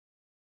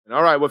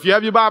All right, well, if you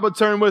have your Bible,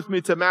 turn with me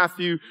to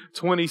Matthew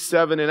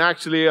 27. And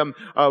actually, I'm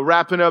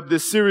wrapping up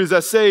this series. I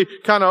say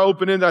kind of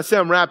open-ended. I say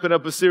I'm wrapping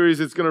up a series.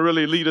 It's going to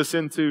really lead us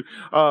into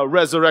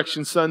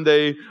Resurrection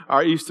Sunday.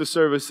 Our Easter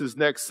service is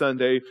next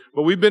Sunday.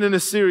 But we've been in a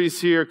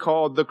series here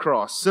called The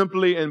Cross,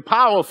 simply and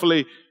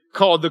powerfully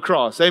called The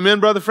Cross.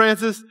 Amen, Brother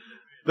Francis?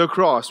 The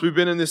Cross. We've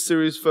been in this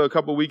series for a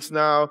couple weeks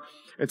now,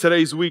 and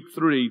today's week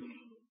 3.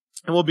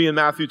 And we'll be in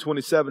Matthew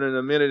 27 in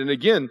a minute. And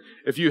again,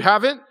 if you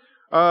haven't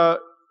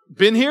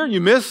been here, you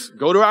missed,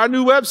 go to our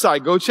new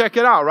website. Go check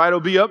it out, right?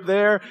 It'll be up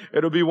there.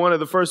 It'll be one of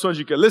the first ones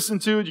you can listen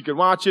to. You can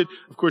watch it.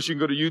 Of course, you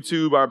can go to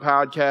YouTube, our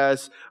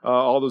podcast,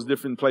 all those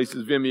different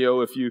places,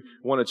 Vimeo, if you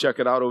want to check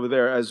it out over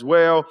there as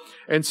well.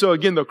 And so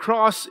again, the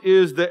cross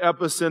is the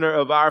epicenter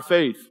of our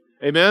faith.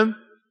 Amen?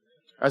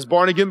 As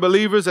born-again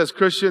believers, as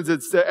Christians,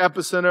 it's the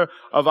epicenter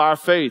of our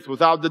faith.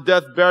 Without the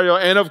death, burial,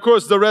 and of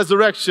course, the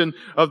resurrection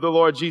of the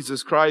Lord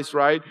Jesus Christ,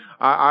 right?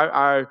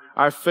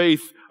 Our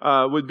faith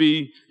would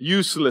be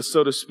useless,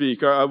 so to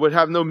speak, or would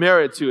have no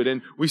merit to it.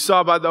 And we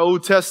saw about the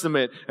Old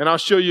Testament, and I'll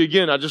show you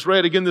again. I just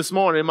read again this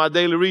morning in my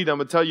daily read. I'm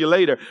going to tell you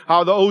later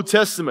how the Old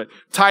Testament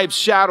types,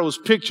 shadows,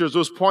 pictures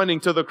was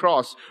pointing to the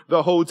cross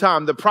the whole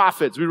time. The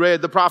prophets, we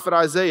read the prophet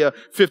Isaiah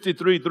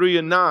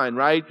 53:3-9,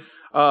 right?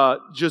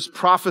 Just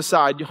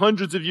prophesied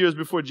hundreds of years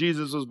before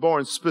Jesus was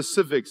born,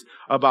 specifics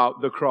about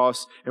the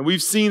cross. And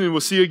we've seen, and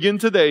we'll see again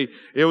today,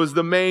 it was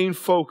the main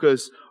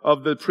focus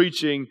of the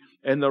preaching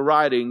and the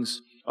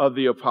writings of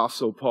the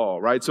Apostle Paul,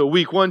 right? So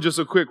week 1, just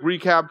a quick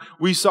recap.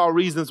 We saw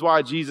reasons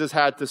why Jesus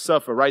had to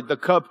suffer, right? The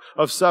cup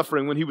of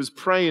suffering when he was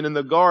praying in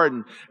the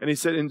garden, and he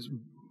said, in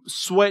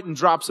sweat and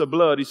drops of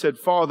blood, he said,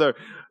 Father,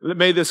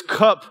 may this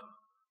cup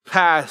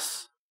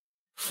pass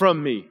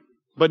from me.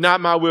 But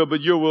not my will,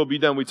 but your will be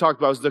done. We talked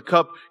about it was the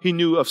cup he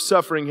knew of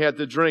suffering he had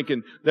to drink.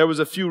 And there was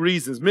a few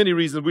reasons, many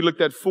reasons. We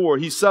looked at 4.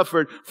 He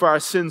suffered for our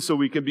sins so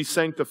we can be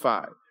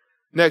sanctified.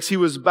 Next, he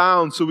was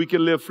bound so we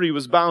could live free. He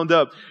was bound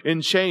up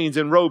in chains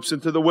and ropes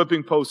into the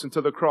whipping post and to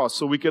the cross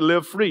so we could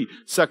live free.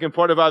 Second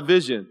part of our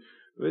vision.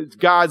 It's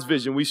God's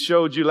vision. We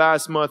showed you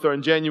last month or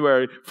in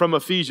January from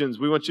Ephesians.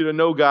 We want you to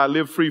know God,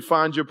 live free,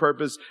 find your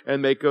purpose,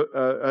 and make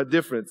a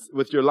difference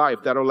with your life.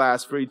 That'll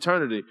last for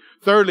eternity.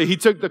 Thirdly, he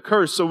took the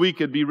curse so we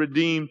could be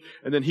redeemed.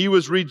 And then he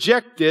was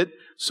rejected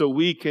so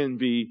we can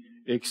be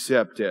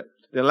accepted.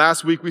 Then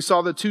last week we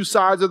saw the 2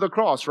 sides of the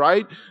cross,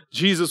 right?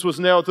 Jesus was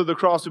nailed to the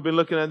cross. We've been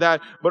looking at that.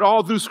 But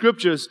all through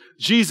scriptures,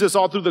 Jesus,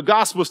 all through the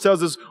Gospels,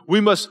 tells us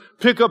we must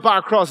pick up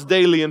our cross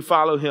daily and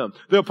follow him.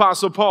 The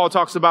Apostle Paul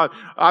talks about,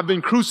 I've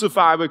been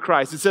crucified with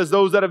Christ. It says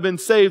those that have been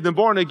saved and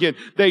born again,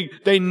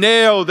 they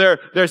nail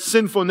their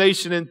sinful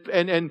nation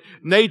and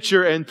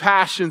nature and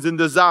passions and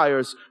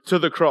desires to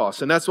the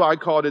cross. And that's why I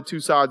called it 2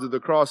 sides of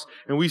the cross.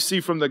 And we see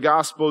from the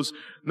Gospels,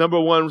 number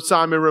 1,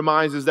 Simon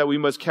reminds us that we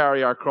must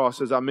carry our cross,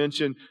 as I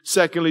mentioned.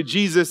 Secondly,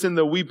 Jesus and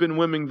the weeping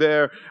women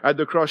there at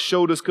the cross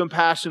showed us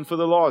compassion for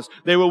the lost.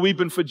 They were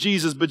weeping for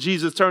Jesus, but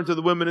Jesus turned to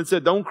the women and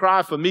said, don't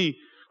cry for me.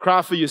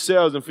 Cry for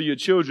yourselves and for your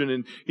children.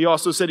 And he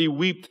also said he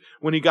wept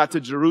when he got to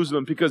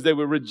Jerusalem because they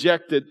were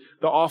rejected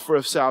the offer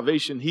of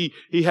salvation. He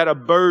had a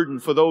burden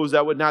for those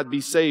that would not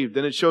be saved.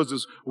 And it shows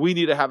us we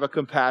need to have a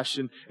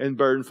compassion and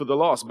burden for the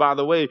lost. By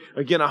the way,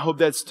 again, I hope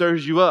that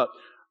stirs you up.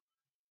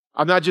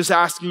 I'm not just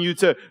asking you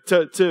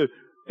to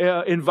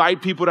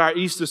invite people to our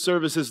Easter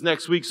services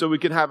next week so we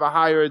can have a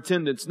higher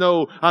attendance.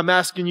 No, I'm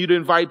asking you to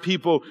invite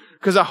people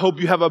because I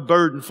hope you have a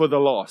burden for the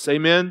lost.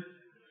 Amen?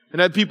 And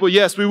that people,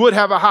 yes, we would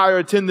have a higher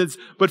attendance,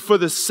 but for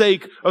the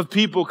sake of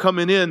people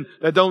coming in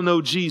that don't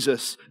know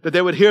Jesus, that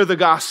they would hear the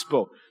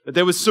gospel, that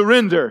they would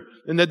surrender,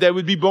 and that they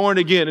would be born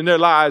again and their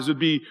lives would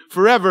be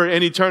forever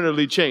and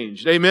eternally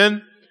changed.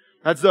 Amen?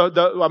 That's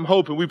I'm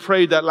hoping. We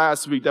prayed that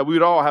last week, that we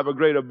would all have a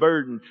greater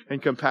burden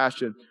and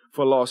compassion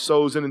for lost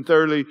souls. And then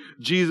thirdly,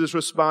 Jesus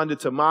responded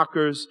to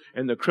mockers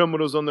and the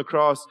criminals on the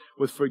cross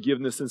with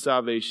forgiveness and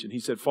salvation. He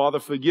said, Father,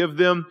 forgive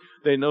them.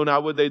 They know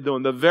not what they're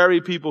doing. The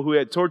very people who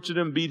had tortured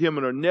him, beat him,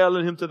 and are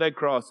nailing him to that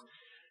cross,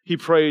 he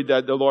prayed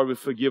that the Lord would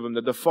forgive him,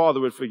 that the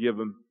Father would forgive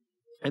him.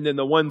 And then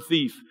the one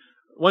thief,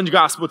 one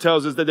gospel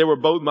tells us that they were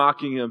both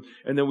mocking him.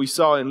 And then we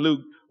saw in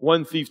Luke,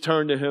 one thief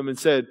turned to him and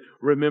said,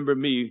 remember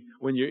me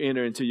when you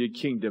enter into your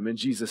kingdom. And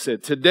Jesus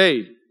said,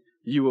 today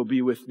you will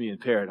be with me in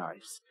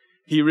paradise.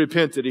 He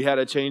repented. He had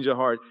a change of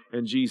heart,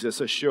 and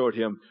Jesus assured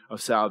him of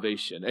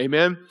salvation.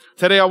 Amen.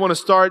 Today, I want to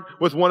start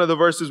with one of the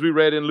verses we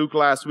read in Luke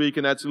last week,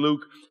 and that's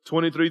Luke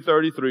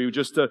 23:33,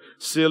 just to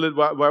seal it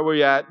where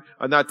we're at,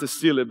 not to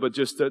seal it, but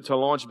just to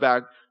launch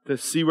back to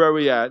see where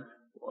we're at.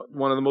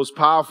 One of the most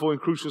powerful and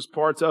crucial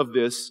parts of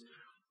this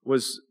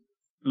was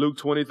Luke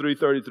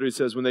 23:33. It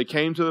says, when they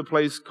came to the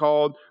place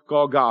called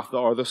Golgotha,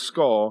 or the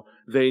skull,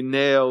 they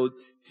nailed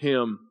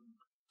him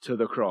to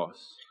the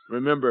cross.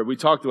 Remember, we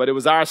talked about it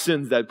was our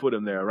sins that put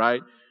him there,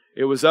 right?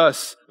 It was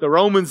us. The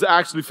Romans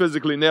actually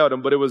physically nailed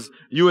him, but it was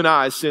you and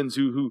I's sins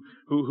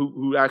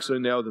who actually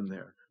nailed him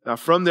there. Now,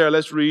 from there,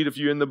 let's read, if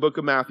you're in the book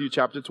of Matthew,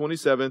 chapter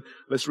 27,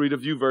 let's read a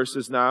few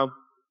verses now.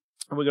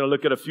 And we're going to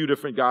look at a few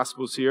different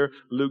gospels here,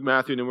 Luke,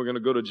 Matthew, and then we're going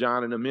to go to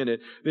John in a minute.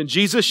 Then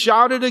Jesus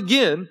shouted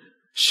again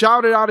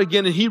shouted out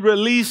again, and he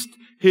released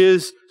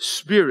his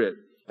Spirit.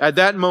 At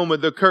that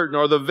moment, the curtain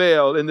or the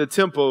veil in the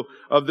temple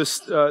of the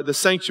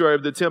sanctuary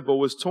of the temple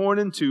was torn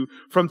in two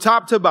from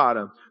top to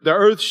bottom. The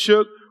earth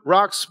shook,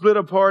 rocks split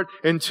apart,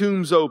 and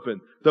tombs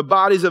opened. The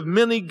bodies of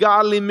many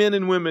godly men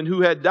and women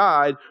who had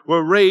died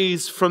were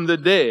raised from the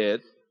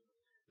dead.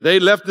 They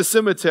left the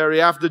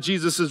cemetery after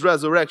Jesus'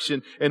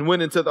 resurrection and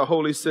went into the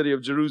holy city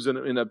of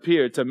Jerusalem and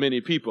appeared to many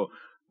people.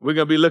 We're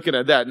going to be looking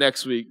at that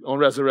next week on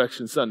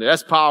Resurrection Sunday.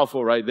 That's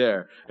powerful right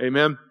there.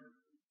 Amen.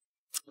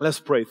 Let's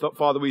pray.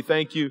 Father, we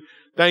thank you.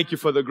 Thank you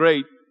for the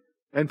great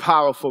and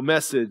powerful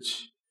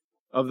message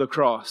of the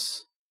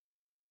cross.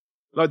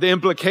 Lord, the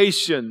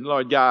implication,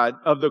 Lord God,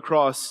 of the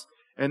cross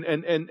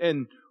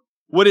and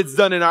what it's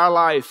done in our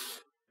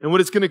life and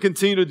what it's going to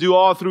continue to do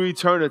all through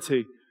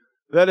eternity.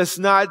 Let us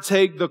not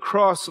take the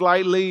cross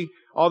lightly,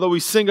 although we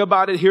sing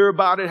about it, hear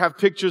about it, have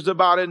pictures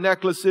about it,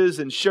 necklaces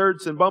and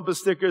shirts and bumper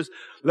stickers.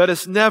 Let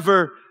us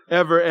never,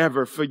 ever,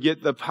 ever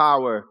forget the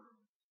power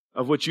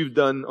of what you've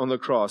done on the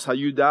cross, how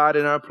you died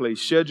in our place,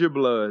 shed your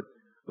blood,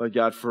 Lord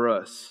God, for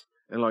us.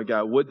 And Lord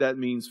God, what that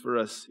means for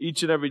us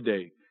each and every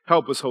day.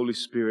 Help us, Holy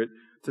Spirit,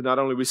 to not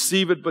only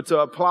receive it, but to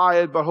apply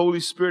it. But Holy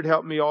Spirit,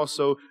 help me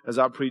also as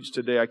I preach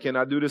today. I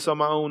cannot do this on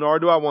my own, nor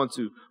do I want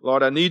to.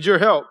 Lord, I need your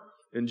help.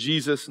 In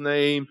Jesus'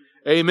 name,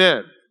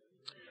 amen.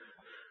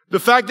 The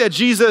fact that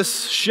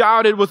Jesus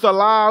shouted with a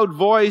loud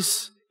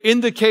voice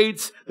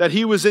indicates that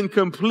he was in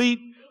complete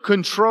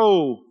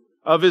control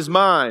of his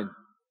mind,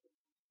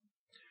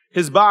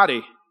 his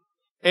body,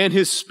 and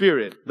his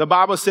spirit. The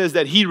Bible says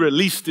that he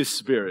released his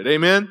spirit.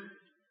 Amen.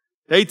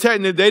 They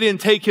didn't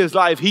take his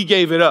life. He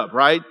gave it up,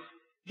 right?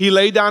 He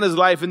laid down his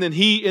life, and then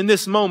in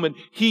this moment,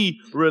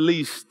 he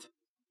released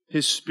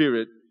his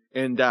spirit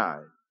and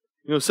died.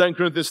 2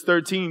 Corinthians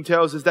 13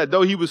 tells us that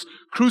though he was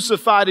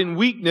crucified in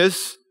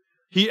weakness,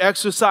 he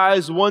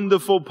exercised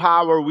wonderful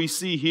power we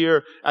see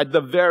here at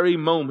the very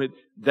moment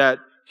that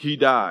he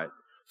died.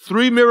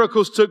 3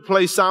 miracles took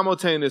place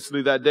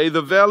simultaneously that day.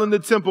 The veil in the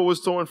temple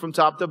was torn from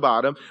top to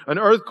bottom. An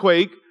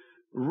earthquake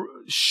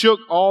shook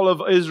all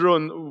of Israel,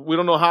 and we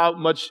don't know how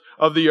much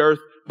of the earth,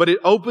 but it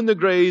opened the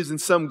graves, and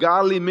some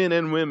godly men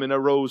and women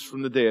arose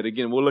from the dead.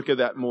 Again, we'll look at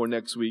that more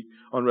next week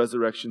on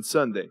Resurrection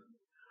Sunday.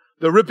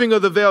 The ripping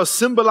of the veil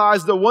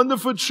symbolized the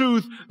wonderful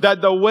truth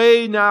that the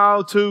way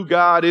now to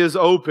God is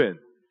open.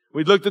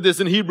 We looked at this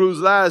in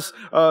Hebrews last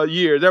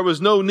year. There was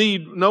no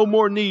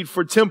more need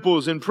for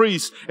temples and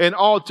priests and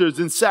altars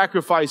and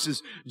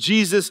sacrifices.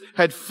 Jesus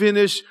had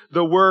finished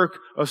the work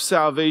of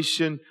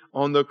salvation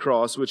on the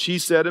cross, which he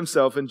said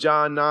himself in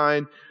John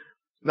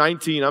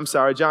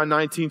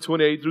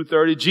 19:28 through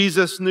 30.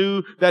 Jesus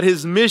knew that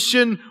his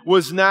mission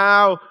was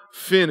now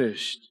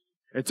finished.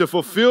 And to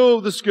fulfill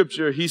the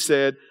scripture, he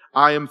said,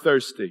 I am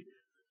thirsty.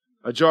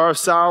 A jar of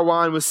sour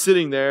wine was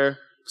sitting there,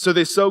 so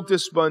they soaked a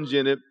sponge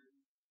in it,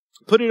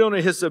 put it on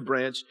a hyssop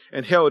branch,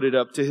 and held it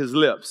up to his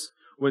lips.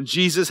 When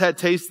Jesus had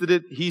tasted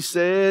it, he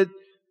said,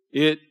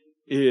 it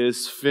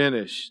is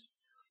finished.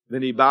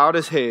 Then he bowed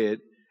his head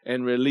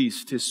and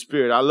released his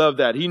spirit. I love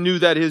that. He knew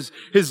that his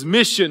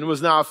mission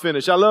was now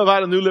finished. I love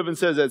how the New Living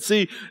says that.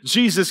 See,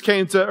 Jesus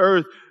came to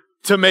earth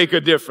to make a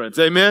difference.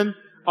 Amen?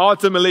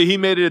 Ultimately, he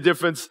made a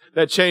difference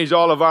that changed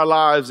all of our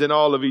lives and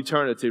all of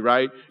eternity,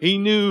 right? He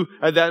knew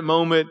at that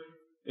moment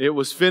it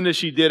was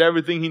finished. He did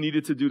everything he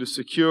needed to do to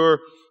secure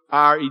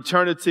our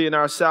eternity and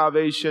our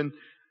salvation.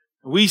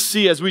 We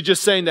see, as we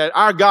just saying, that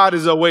our God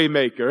is a way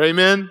maker.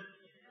 Amen?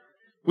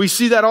 We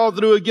see that all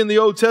through, again, the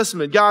Old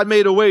Testament. God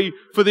made a way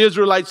for the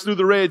Israelites through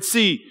the Red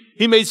Sea.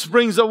 He made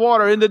springs of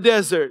water in the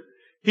desert.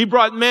 He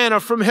brought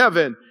manna from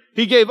heaven.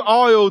 He gave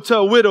oil to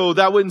a widow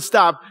that wouldn't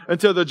stop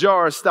until the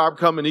jars stopped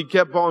coming. He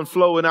kept on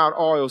flowing out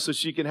oil so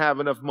she can have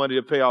enough money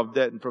to pay off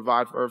debt and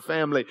provide for her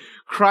family.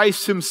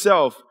 Christ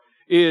himself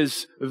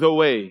is the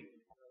way.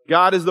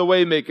 God is the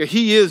way maker.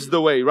 He is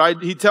the way,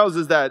 right? He tells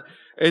us that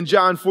in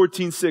John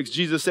 14:6.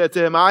 Jesus said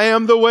to him, I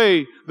am the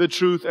way, the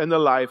truth, and the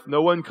life.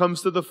 No one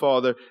comes to the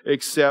Father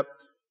except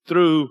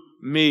through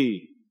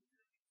me.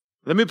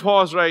 Let me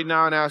pause right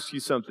now and ask you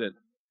something.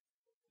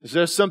 Is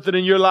there something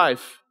in your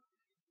life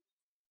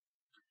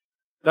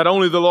that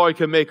only the Lord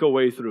can make a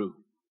way through?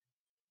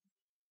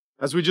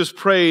 As we just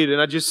prayed,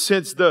 and I just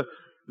sensed the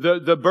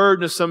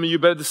burden of some of you,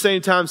 but at the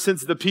same time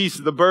sense the peace,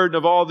 the burden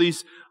of all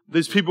these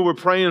people we're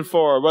praying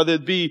for, whether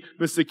it be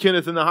Mr.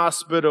 Kenneth in the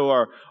hospital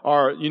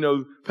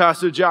or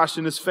Pastor Josh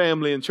and his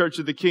family and Church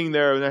of the King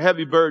there, and a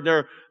heavy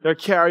burden they're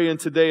carrying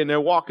today and they're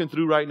walking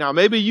through right now.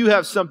 Maybe you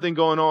have something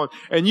going on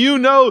and you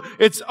know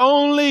it's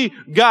only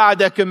God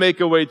that can make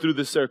a way through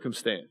the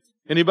circumstance.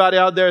 Anybody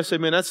out there say,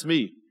 man, that's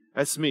me.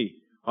 That's me.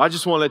 I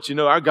just want to let you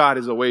know our God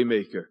is a way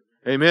maker.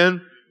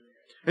 Amen.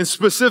 And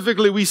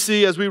specifically, we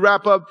see as we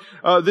wrap up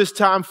this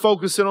time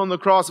focusing on the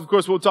cross. Of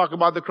course, we'll talk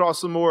about the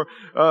cross some more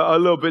a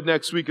little bit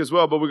next week as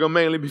well, but we're going to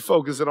mainly be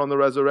focusing on the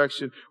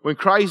resurrection. When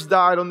Christ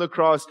died on the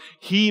cross,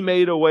 he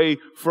made a way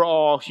for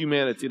all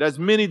humanity. That's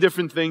many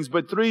different things,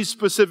 but three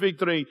specific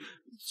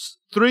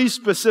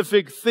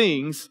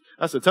things.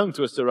 That's a tongue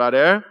twister right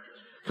there.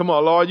 Come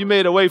on, Lord, you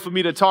made a way for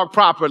me to talk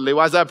properly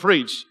while I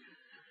preach.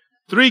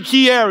 3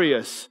 key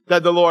areas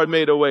that the Lord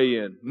made a way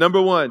in.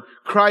 Number 1,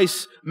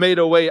 Christ made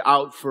a way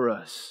out for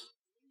us.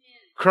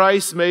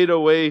 Christ made a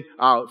way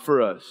out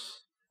for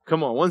us.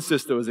 Come on, one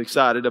sister was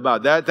excited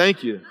about that.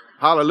 Thank you.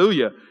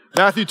 Hallelujah.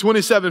 Matthew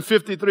 27,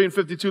 53 and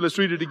 52. Let's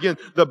read it again.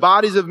 The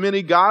bodies of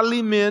many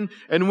godly men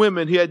and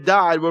women who had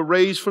died were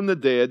raised from the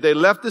dead. They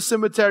left the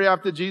cemetery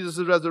after Jesus'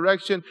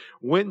 resurrection,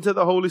 went into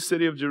the holy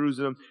city of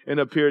Jerusalem, and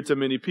appeared to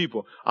many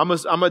people. I'm going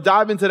to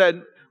dive into that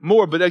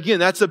more, but again,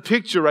 that's a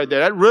picture right there.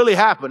 That really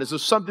happened.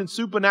 It's something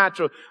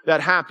supernatural that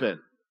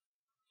happened.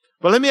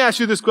 But let me ask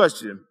you this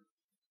question.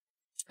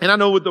 And I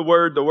know what the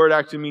word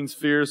actually means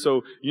fear,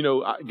 so,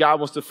 God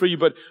wants to free you.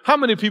 But how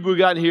many people who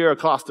got in here are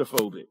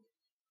claustrophobic?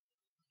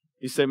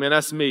 You say, man,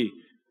 that's me.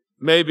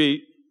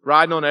 Maybe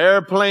riding on an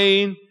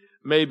airplane,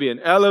 maybe an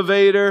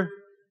elevator,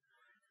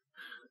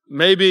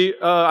 maybe,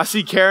 I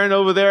see Karen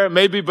over there,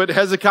 but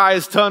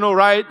Hezekiah's tunnel,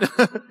 right?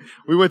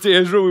 We went to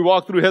Israel, we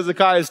walked through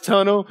Hezekiah's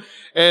tunnel,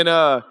 and,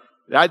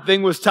 that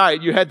thing was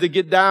tight. You had to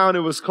get down. It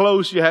was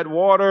close. You had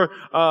water.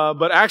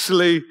 But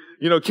actually,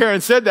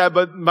 Karen said that,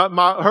 but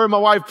her and my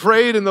wife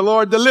prayed and the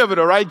Lord delivered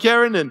her, right,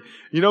 Karen? And,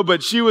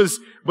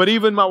 but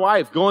even my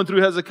wife going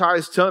through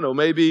Hezekiah's tunnel,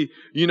 maybe,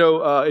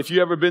 if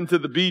you ever been to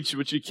the beach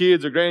with your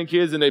kids or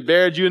grandkids and they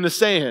buried you in the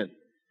sand,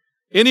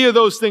 any of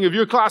those things, if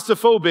you're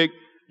claustrophobic,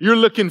 you're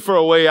looking for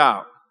a way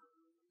out,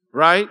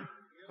 right?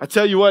 I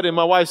tell you what, and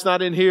my wife's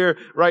not in here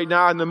right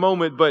now in the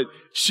moment, but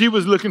she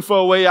was looking for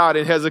a way out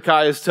in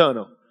Hezekiah's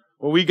tunnel.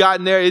 When we got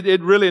in there,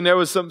 and there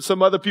was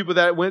some other people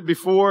that went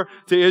before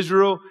to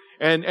Israel,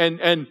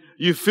 and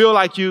you feel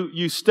like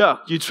you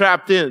stuck, you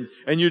trapped in,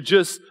 and you're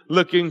just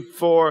looking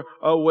for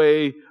a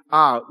way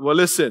out. Well,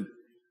 listen,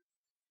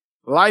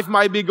 life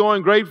might be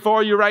going great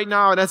for you right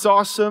now, and that's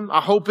awesome.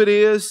 I hope it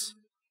is.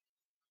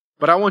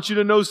 But I want you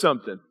to know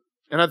something.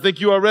 And I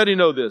think you already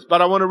know this,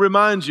 but I want to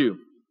remind you.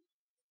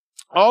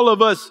 All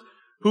of us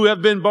who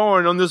have been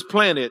born on this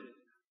planet,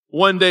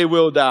 one day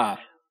will die.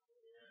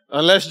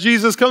 Unless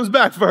Jesus comes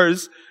back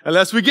first,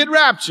 unless we get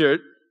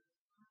raptured,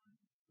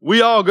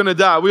 we all gonna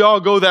die. We all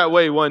go that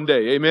way one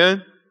day.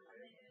 Amen?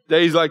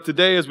 Days like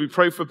today, as we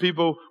pray for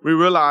people, we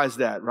realize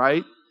that,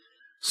 right?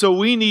 So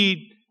we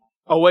need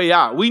a way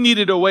out. We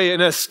needed a way,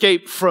 an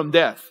escape from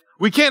death.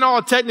 We can't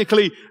all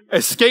technically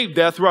escape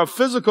death where our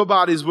physical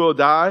bodies will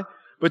die.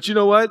 But you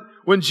know what?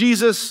 When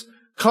Jesus'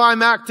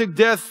 climactic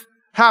death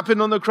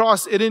happened on the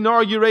cross, it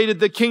inaugurated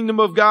the kingdom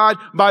of God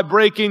by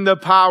breaking the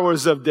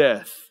powers of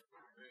death.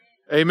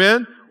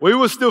 Amen? We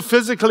will still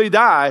physically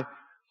die,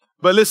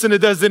 but listen, it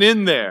doesn't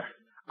end there.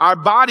 Our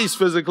bodies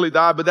physically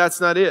die, but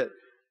that's not it.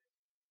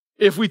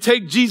 If we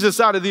take Jesus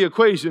out of the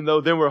equation,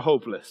 though, then we're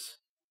hopeless.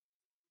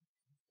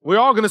 We're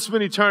all going to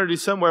spend eternity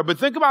somewhere, but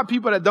think about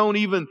people that don't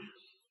even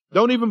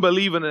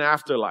believe in an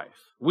afterlife.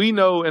 We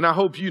know, and I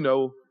hope you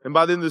know, and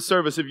by the end of the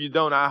service, if you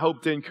don't, I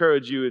hope to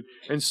encourage you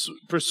and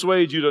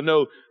persuade you to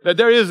know that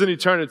there is an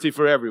eternity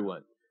for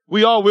everyone.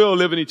 We all will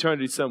live in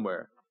eternity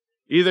somewhere.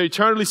 Either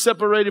eternally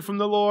separated from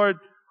the Lord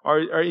or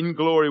in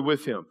glory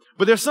with Him.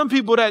 But there's some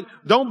people that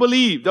don't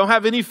believe, don't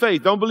have any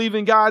faith, don't believe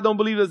in God, don't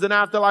believe there's an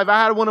afterlife.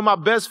 I had one of my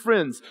best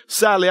friends.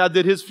 Sadly, I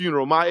did his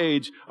funeral, my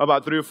age,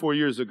 about 3 or 4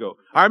 years ago.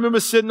 I remember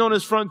sitting on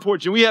his front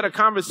porch and we had a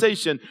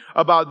conversation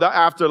about the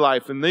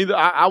afterlife. And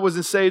I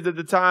wasn't saved at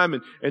the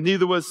time and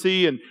neither was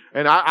he. And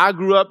I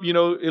grew up,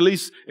 at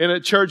least in a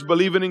church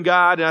believing in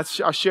God. And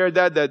I shared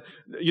that,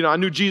 I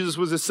knew Jesus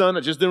was His Son. I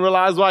just didn't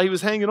realize why He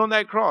was hanging on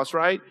that cross,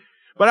 right?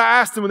 But I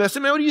asked him, and I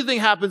said, man, what do you think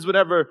happens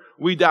whenever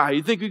we die?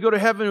 You think we go to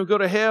heaven or go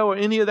to hell or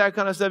any of that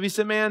kind of stuff? He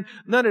said, man,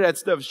 none of that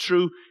stuff's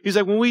true. He's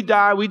like, when we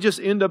die, we just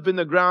end up in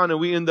the ground and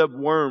we end up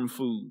worm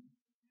food.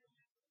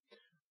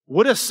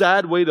 What a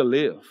sad way to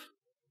live.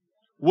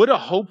 What a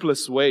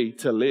hopeless way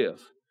to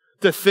live.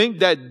 To think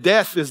that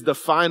death is the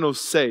final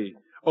say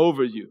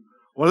over you.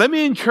 Well, let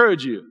me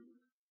encourage you.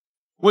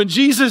 When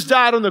Jesus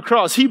died on the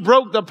cross, He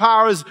broke the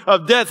powers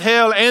of death,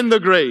 hell, and the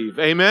grave.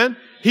 Amen?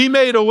 He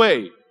made a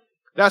way.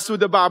 That's what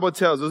the Bible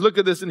tells us. Look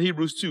at this in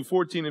Hebrews 2,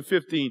 14 and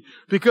 15.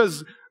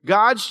 Because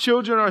God's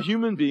children are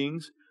human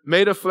beings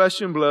made of flesh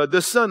and blood.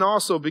 The Son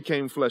also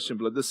became flesh and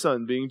blood. The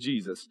Son, being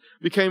Jesus,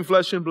 became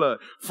flesh and blood.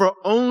 For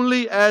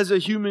only as a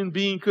human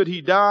being could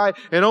He die,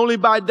 and only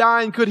by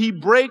dying could He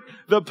break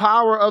the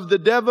power of the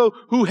devil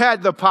who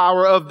had the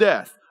power of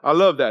death. I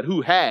love that.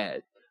 Who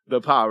had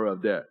the power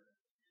of death.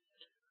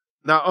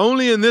 Now,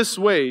 only in this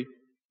way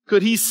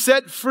could He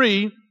set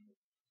free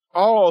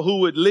all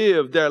who would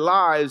live their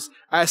lives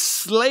as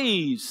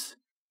slaves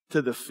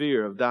to the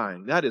fear of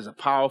dying. That is a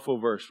powerful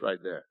verse right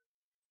there.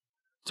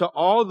 To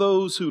all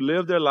those who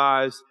live their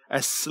lives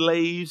as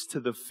slaves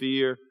to the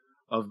fear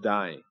of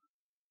dying.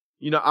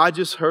 I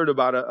just heard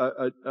about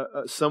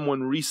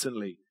someone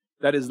recently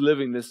that is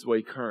living this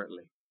way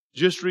currently.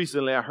 Just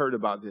recently I heard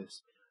about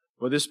this.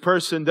 Well, this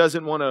person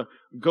doesn't want to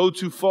go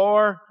too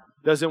far,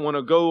 doesn't want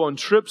to go on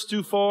trips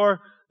too far,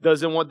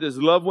 doesn't want his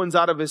loved ones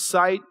out of his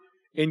sight,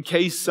 in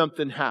case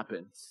something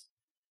happens,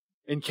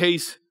 in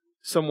case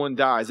someone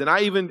dies. And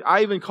I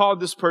even called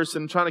this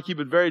person, trying to keep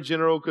it very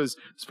general because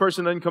this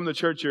person doesn't come to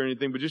church or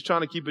anything, but just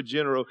trying to keep it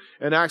general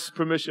and ask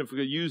permission for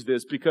to use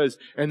this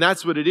and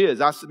that's what it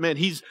is. I said, man,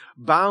 he's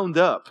bound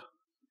up.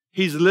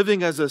 He's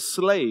living as a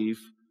slave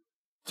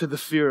to the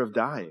fear of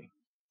dying,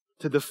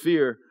 to the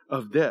fear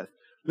of death.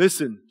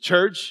 Listen,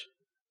 church,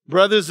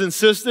 brothers and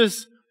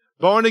sisters,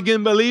 born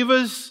again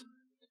believers,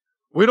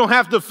 we don't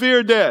have to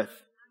fear death.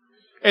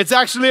 It's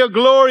actually a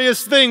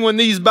glorious thing when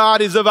these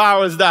bodies of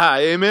ours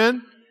die.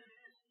 Amen.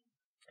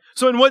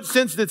 So in what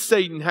sense did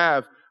Satan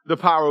have the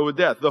power over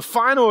death? The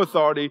final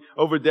authority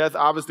over death,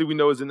 obviously we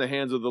know, is in the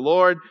hands of the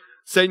Lord.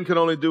 Satan can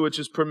only do which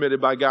is permitted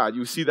by God.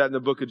 You see that in the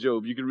book of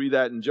Job. You can read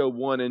that in Job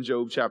 1 and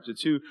Job chapter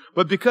 2.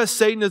 But because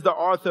Satan is the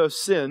author of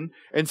sin,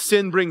 and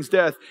sin brings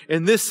death,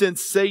 in this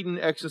sense, Satan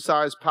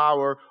exercised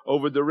power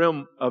over the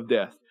realm of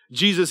death.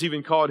 Jesus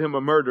even called him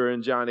a murderer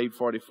in John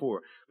 8:44.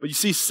 But you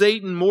see,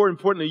 Satan, more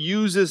importantly,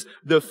 uses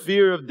the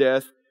fear of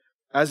death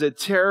as a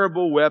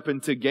terrible weapon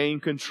to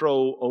gain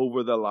control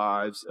over the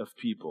lives of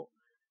people.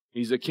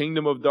 He's a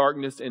kingdom of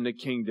darkness and the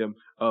kingdom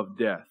of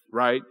death,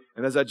 right?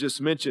 And as I just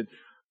mentioned,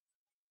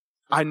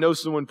 I know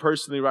someone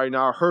personally right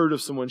now, or heard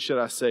of someone, should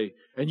I say,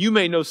 and you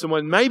may know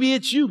someone, maybe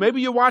it's you, maybe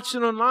you're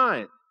watching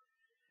online,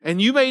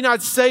 and you may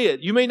not say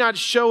it, you may not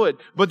show it,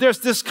 but there's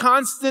this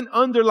constant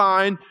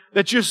underline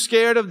that you're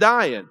scared of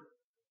dying.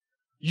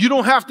 You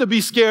don't have to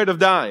be scared of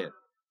dying.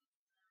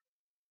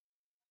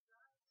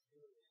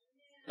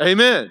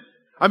 Amen.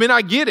 I mean,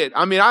 I get it.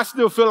 I mean, I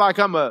still feel like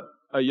I'm a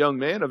young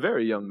man, a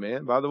very young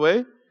man, by the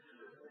way.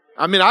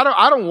 I mean,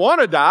 I don't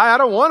want to die. I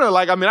don't want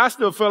to I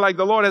still feel like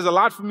the Lord has a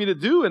lot for me to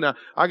do. And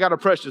I got a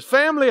precious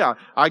family.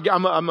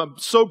 I'm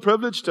so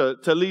privileged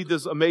to lead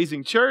this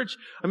amazing church.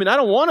 I mean, I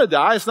don't want to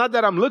die. It's not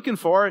that I'm looking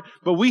for it,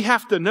 but we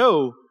have to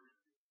know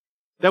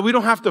that we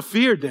don't have to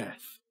fear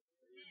death.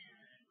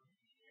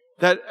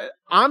 That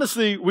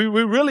honestly,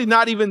 we're really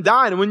not even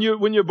dying. When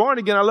you're born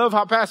again, I love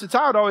how Pastor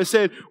Todd always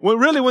said,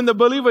 when the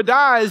believer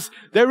dies,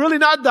 they're really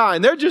not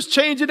dying. They're just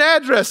changing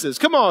addresses.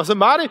 Come on,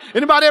 somebody.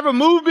 Anybody ever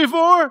moved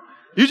before?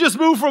 You just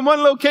move from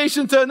one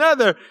location to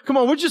another. Come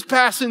on, we're just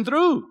passing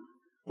through.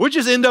 We'll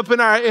just end up in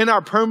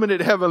our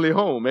permanent heavenly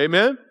home.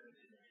 Amen?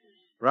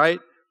 Right?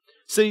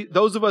 See,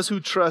 those of us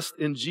who trust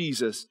in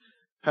Jesus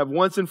have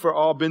once and for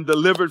all been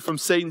delivered from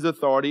Satan's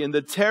authority and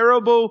the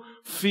terrible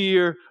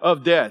fear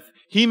of death.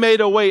 He made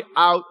a way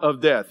out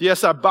of death.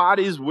 Yes, our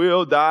bodies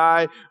will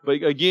die,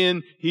 but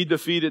again, he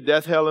defeated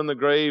death, hell, and the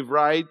grave,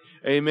 right?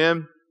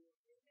 Amen.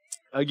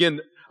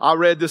 Again, I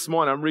read this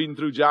morning, I'm reading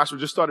through Joshua,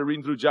 just started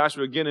reading through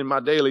Joshua again in my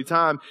daily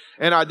time,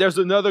 and there's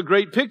another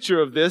great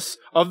picture of this,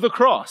 of the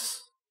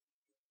cross,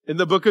 in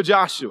the book of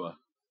Joshua,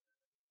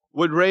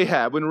 with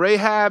Rahab. When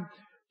Rahab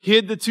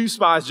hid the two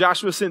spies,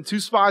 Joshua sent two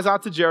spies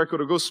out to Jericho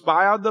to go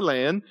spy out the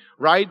land,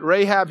 right?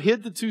 Rahab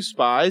hid the two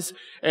spies,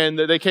 and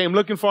they came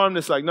looking for them.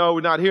 It's like, no,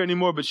 we're not here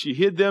anymore, but she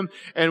hid them.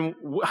 And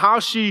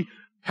how she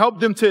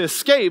helped them to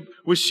escape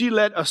was she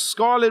let a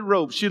scarlet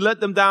rope, she let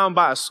them down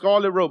by a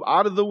scarlet rope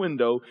out of the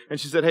window, and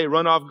she said, hey,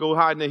 run off, go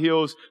hide in the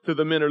hills till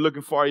the men are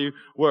looking for you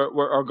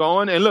are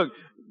gone. And look,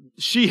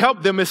 she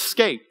helped them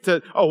escape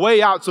to a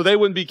way out so they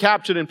wouldn't be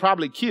captured and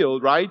probably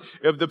killed, right?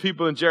 If the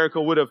people in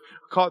Jericho would have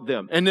caught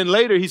them. And then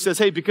later he says,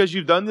 hey, because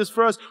you've done this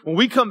for us, when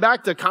we come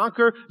back to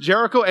conquer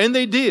Jericho, and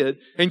they did,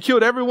 and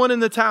killed everyone in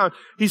the town,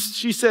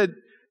 she said,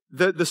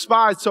 the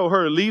spies told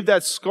her, leave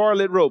that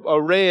scarlet rope, a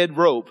red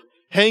rope,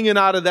 hanging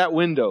out of that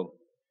window.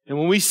 And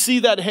when we see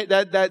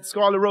that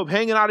scarlet rope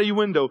hanging out of your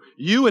window,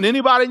 you and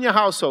anybody in your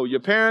household, your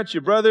parents,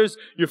 your brothers,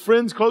 your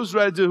friends, close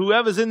relatives,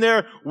 whoever's in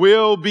there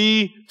will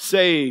be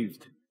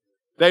saved.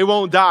 They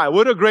won't die.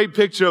 What a great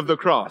picture of the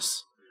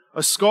cross.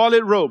 A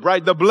scarlet rope,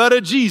 right? The blood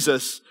of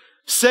Jesus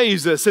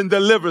saves us and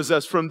delivers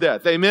us from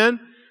death. Amen?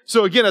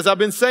 So again, as I've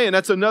been saying,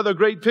 that's another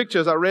great picture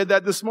as I read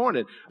that this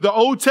morning. The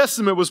Old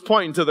Testament was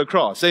pointing to the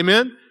cross.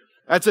 Amen?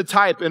 That's a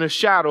type and a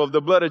shadow of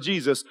the blood of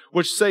Jesus,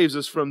 which saves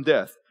us from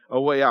death.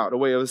 A way out, a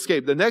way of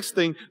escape. The next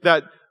thing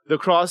that the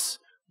cross,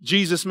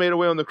 Jesus made a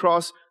way on the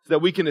cross, is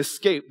that we can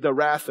escape the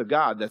wrath of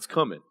God that's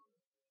coming.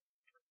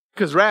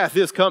 Because wrath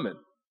is coming.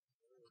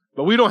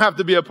 But we don't have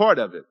to be a part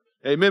of it.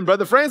 Amen.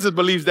 Brother Francis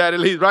believes that at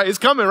least, right? It's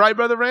coming, right,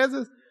 Brother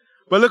Francis?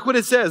 But look what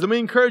it says. Let me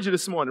encourage you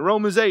this morning.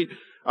 Romans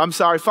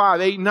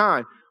 5, 8,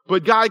 9.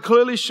 But God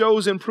clearly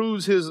shows and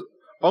proves his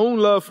own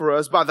love for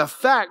us by the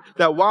fact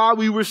that while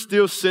we were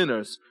still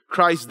sinners,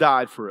 Christ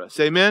died for us.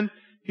 Amen.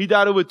 He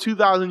died over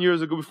 2,000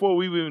 years ago before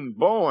we were even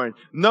born,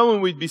 knowing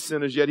we'd be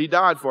sinners, yet he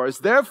died for us.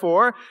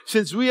 Therefore,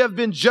 since we have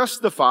been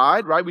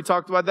justified, right? We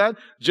talked about that.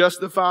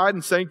 Justified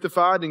and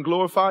sanctified and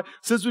glorified.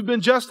 Since we've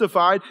been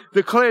justified,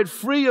 declared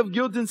free of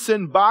guilt and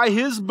sin by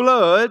his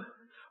blood,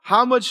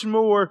 how much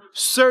more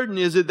certain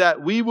is it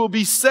that we will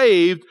be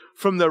saved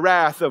from the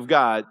wrath of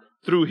God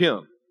through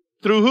him?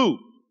 Through who?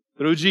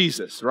 Through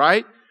Jesus,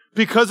 right?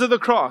 Because of the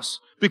cross,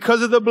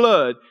 because of the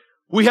blood,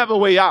 we have a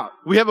way out.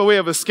 We have a way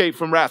of escape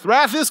from wrath.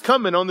 Wrath is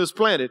coming on this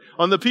planet,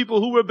 on the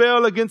people who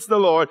rebel against the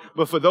Lord.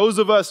 But for those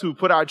of us who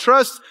put our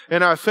trust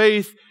and our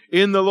faith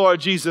in the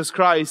Lord Jesus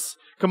Christ,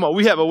 come on,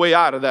 we have a way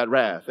out of that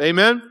wrath.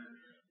 Amen?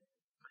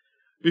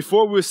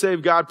 Before we were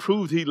saved, God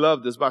proved he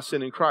loved us by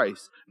sending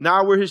Christ.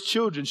 Now we're his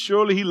children.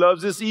 Surely he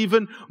loves us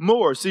even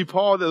more. See,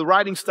 Paul, the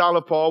writing style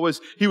of Paul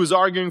was, he was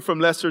arguing from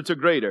lesser to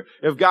greater.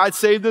 If God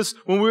saved us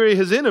when we were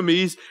his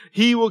enemies,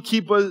 he will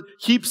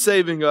keep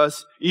saving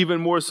us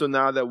even more so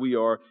now that we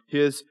are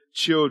his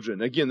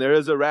children. Again, there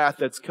is a wrath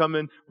that's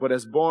coming, but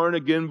as born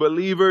again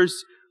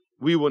believers,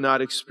 we will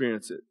not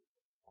experience it.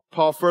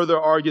 Paul further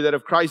argued that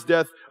if Christ's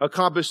death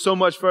accomplished so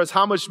much for us,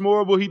 how much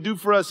more will he do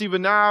for us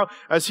even now,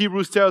 as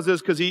Hebrews tells us,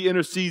 because he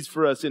intercedes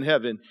for us in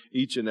heaven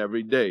each and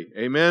every day.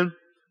 Amen?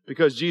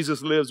 Because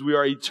Jesus lives, we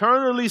are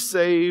eternally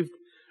saved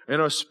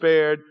and are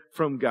spared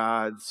from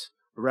God's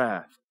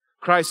wrath.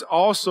 Christ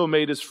also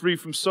made us free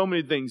from so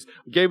many things,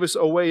 gave us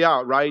a way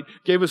out, right?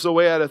 Gave us a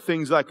way out of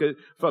things like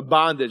for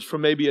bondage,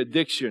 from maybe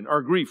addiction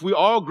or grief. We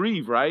all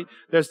grieve, right?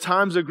 There's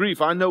times of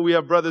grief. I know we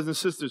have brothers and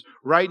sisters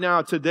right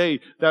now today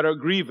that are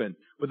grieving.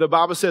 But the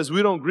Bible says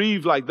we don't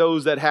grieve like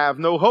those that have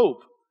no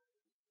hope.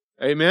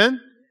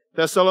 Amen?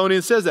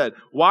 Thessalonians says that.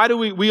 Why do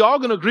we all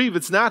going to grieve?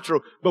 It's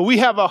natural. But we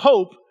have a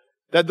hope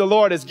that the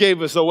Lord has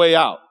gave us a way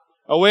out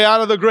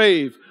of the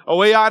grave, a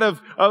way out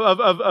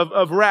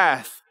of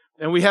wrath.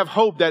 And we have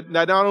hope that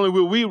not only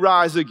will we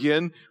rise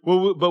again, but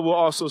we'll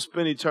also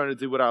spend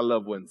eternity with our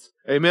loved ones.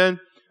 Amen?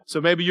 So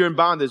maybe you're in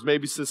bondage,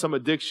 maybe to some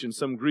addiction,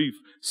 some grief,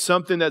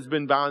 something that's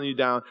been bounding you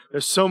down.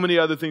 There's so many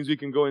other things we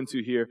can go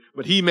into here,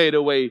 but he made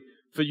a way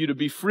for you to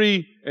be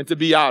free and to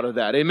be out of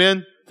that.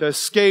 Amen? To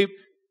escape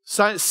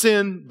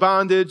sin,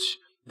 bondage,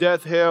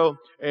 death, hell,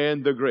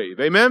 and the grave.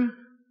 Amen?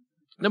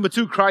 Number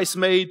 2, Christ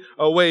made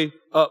a way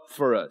up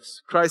for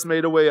us. Christ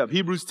made a way up.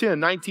 Hebrews 10,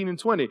 19 and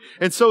 20.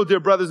 And so, dear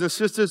brothers and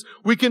sisters,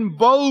 we can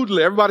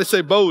boldly, everybody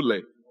say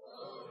boldly.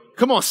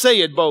 Come on, say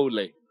it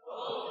boldly.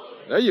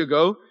 There you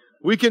go.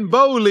 We can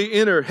boldly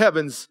enter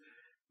heaven's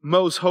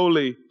most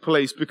holy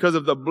place because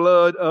of the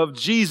blood of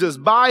Jesus.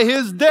 By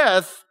his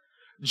death,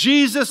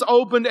 Jesus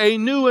opened a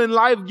new and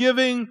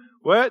life-giving,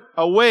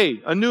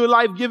 a new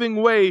life-giving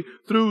way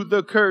through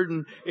the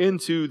curtain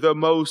into the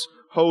most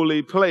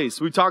holy place.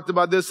 We talked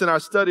about this in our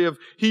study of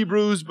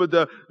Hebrews, but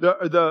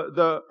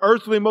the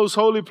earthly most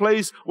holy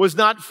place was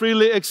not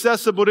freely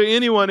accessible to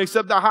anyone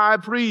except the high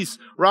priest,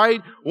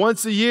 right?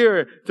 Once a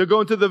year to go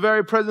into the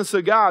very presence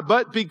of God.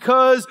 But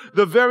because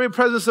the very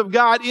presence of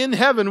God in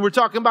heaven, we're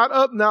talking about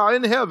up now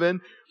in heaven,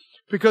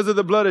 because of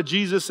the blood of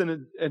Jesus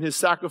and his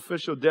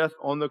sacrificial death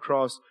on the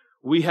cross,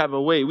 we have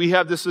a way. We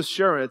have this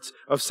assurance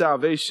of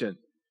salvation.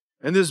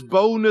 And this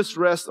boldness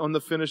rests on the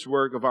finished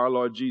work of our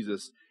Lord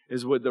Jesus,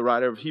 is what the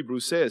writer of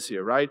Hebrews says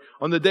here, right?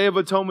 On the Day of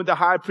Atonement, the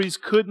high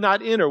priest could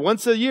not enter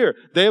once a year,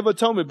 Day of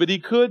Atonement, but he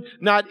could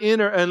not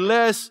enter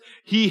unless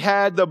he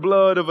had the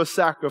blood of a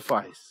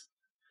sacrifice.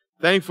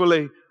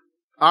 Thankfully,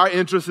 our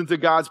entrance into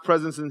God's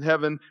presence in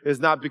heaven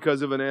is not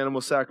because of an animal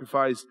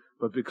sacrifice,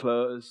 but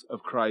because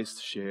of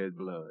Christ's shed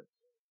blood.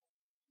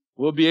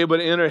 We'll be able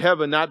to enter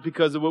heaven not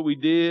because of what we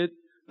did,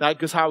 not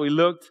because how we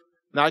looked,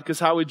 not because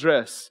how we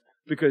dressed,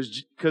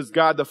 because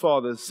God the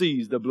Father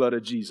sees the blood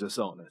of Jesus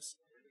on us.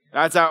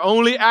 That's our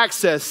only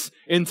access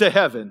into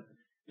heaven,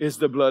 is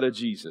the blood of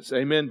Jesus.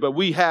 Amen. But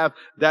we have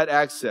that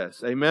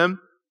access. Amen.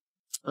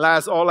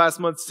 All last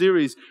month's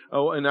series,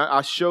 and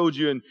I showed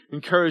you and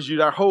encouraged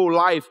you, our whole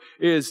life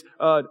is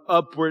an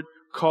upward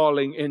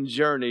calling and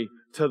journey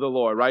to the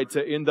Lord, right?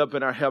 To end up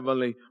in our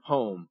heavenly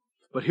home.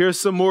 But here's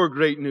some more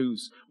great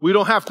news. We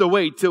don't have to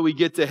wait till we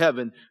get to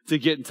heaven to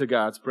get into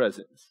God's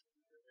presence.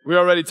 We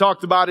already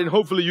talked about it, and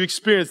hopefully you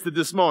experienced it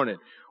this morning.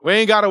 We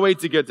ain't got to wait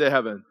to get to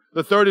heaven.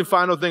 The third and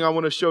final thing I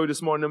want to show you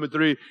this morning, number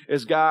 3,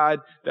 is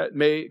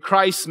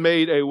Christ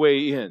made a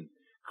way in.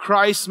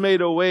 Christ made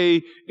a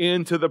way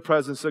into the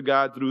presence of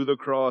God through the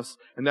cross.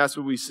 And that's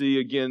what we see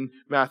again,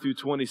 Matthew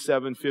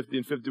 27, 50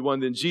 and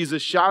 51. Then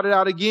Jesus shouted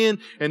out again,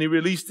 and he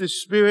released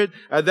his Spirit.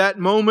 At that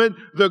moment,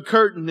 the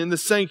curtain in the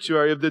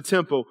sanctuary of the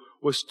temple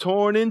was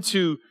torn in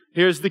two.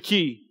 Here's the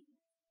key.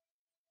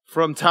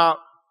 From top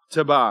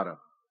to bottom.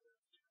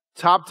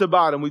 Top to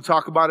bottom, we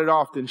talk about it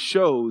often,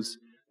 shows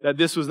that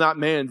this was not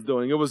man's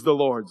doing. It was the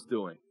Lord's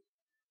doing.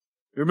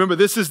 Remember,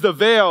 this is the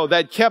veil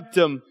that kept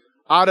him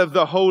out of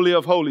the Holy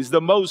of Holies,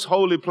 the most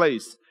holy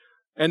place.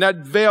 And that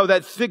veil,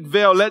 that thick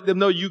veil, let them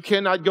know you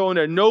cannot go in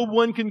there. No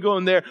one can go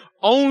in there.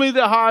 Only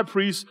the high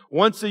priest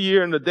once a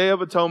year in the Day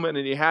of Atonement,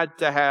 and he had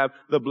to have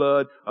the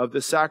blood of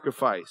the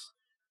sacrifice.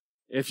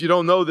 If you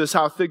don't know this,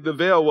 how thick the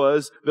veil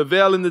was, the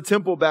veil in the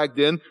temple back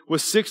then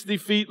was 60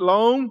 feet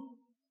long,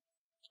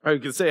 or you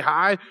can say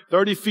high,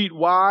 30 feet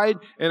wide,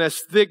 and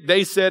as thick.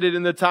 They said it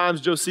in the times.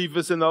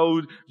 Josephus and the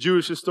old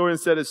Jewish historian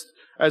said it's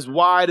as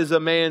wide as a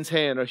man's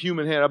hand, a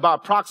human hand,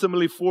 about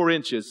approximately 4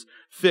 inches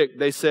thick.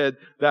 They said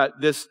that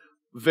this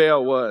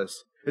veil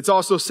was. It's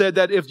also said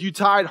that if you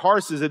tied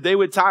horses, if they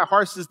would tie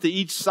horses to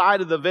each side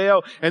of the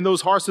veil and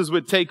those horses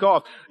would take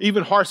off,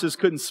 even horses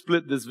couldn't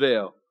split this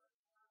veil.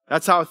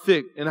 That's how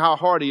thick and how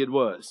hardy it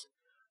was.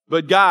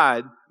 But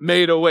God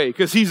made a way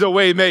because he's a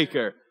way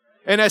maker.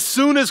 And as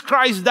soon as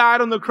Christ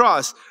died on the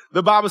cross,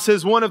 the Bible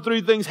says one of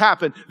 3 things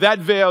happened. That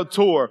veil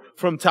tore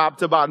from top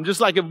to bottom. Just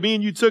like if me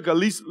and you took a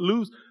loose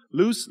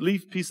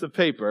leaf piece of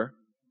paper,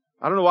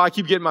 I don't know why I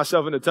keep getting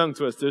myself into tongue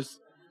twisters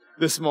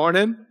this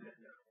morning.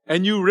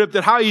 And you ripped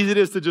it. How easy it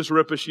is to just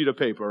rip a sheet of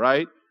paper,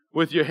 right?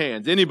 With your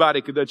hands.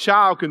 Anybody could, the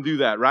child can do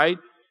that, right?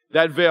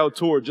 That veil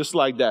tore just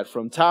like that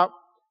from top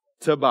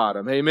to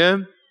bottom.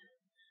 Amen.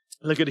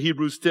 Look at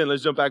Hebrews 10.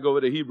 Let's jump back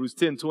over to Hebrews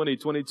 10, 20,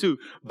 22.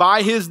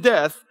 By his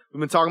death, we've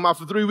been talking about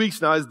for 3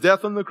 weeks now, his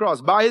death on the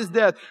cross. By his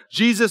death,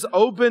 Jesus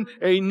opened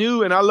a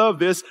new, and I love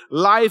this,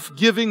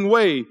 life-giving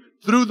way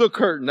through the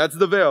curtain. That's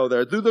the veil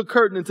there. Through the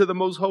curtain into the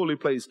most holy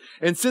place.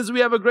 And since we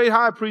have a great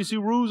high priest who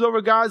rules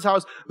over God's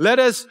house, let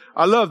us,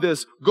 I love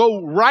this,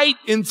 go right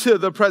into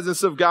the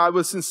presence of God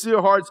with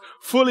sincere hearts,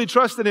 fully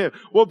trusting him.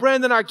 Well,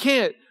 Brandon, I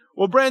can't.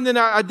 Well, Brandon,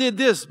 I did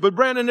this, but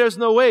Brandon, there's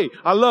no way.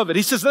 I love it.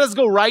 He says, let's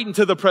go right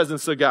into the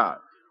presence of God.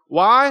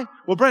 Why?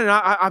 Well, Brandon,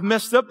 I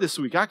messed up this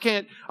week. I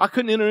couldn't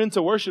enter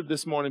into worship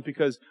this morning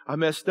because I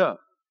messed up.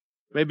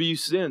 Maybe you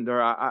sinned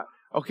or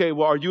okay,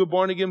 well, are you a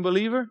born again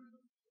believer?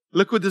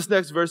 Look what this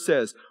next verse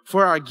says.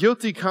 For our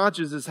guilty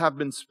consciences have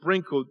been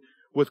sprinkled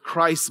with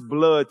Christ's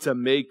blood to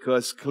make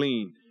us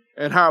clean,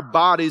 and our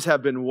bodies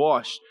have been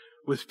washed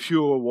with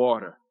pure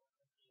water.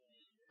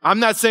 I'm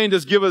not saying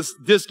this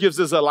gives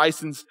us a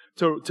license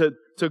to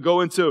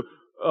go into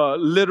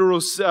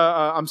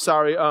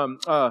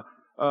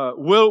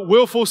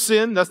willful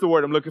sin. That's the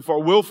word I'm looking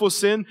for. Willful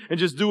sin and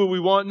just do what we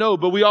want. No,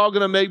 but we all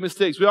going to make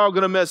mistakes. We all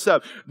going to mess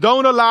up.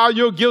 Don't allow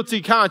your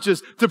guilty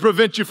conscience to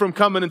prevent you from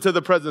coming into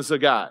the presence of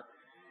God.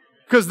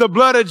 Because the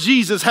blood of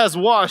Jesus has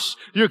washed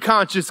your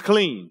conscience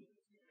clean.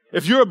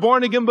 If you're a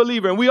born again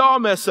believer, and we all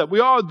mess up, we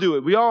all do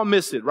it, we all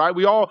miss it, right?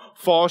 We all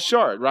fall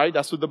short, right?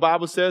 That's what the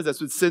Bible says. That's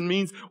what sin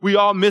means. We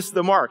all miss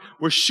the mark.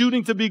 We're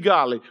shooting to be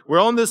godly. We're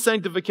on this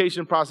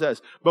sanctification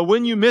process. But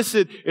when you miss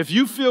it, if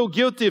you feel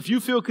guilty, if you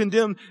feel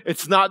condemned,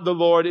 it's not the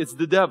Lord, it's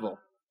the devil.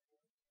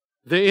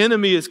 The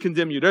enemy is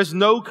condemning you. There's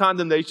no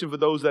condemnation for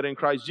those that are in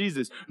Christ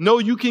Jesus. No,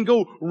 you can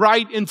go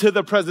right into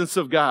the presence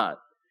of God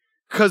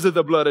because of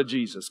the blood of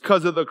Jesus,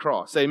 because of the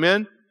cross.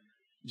 Amen?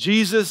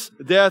 Jesus'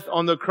 death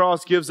on the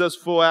cross gives us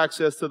full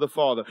access to the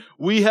Father.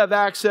 We have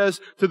access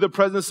to the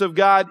presence of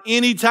God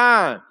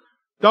anytime.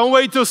 Don't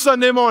wait till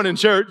Sunday morning,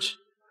 church.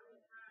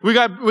 We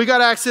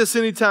got access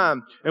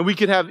anytime. And we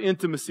can have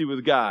intimacy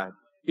with God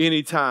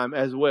anytime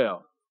as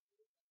well.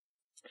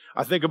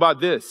 I think about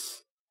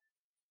this.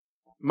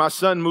 My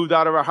son moved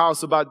out of our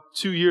house about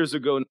 2 years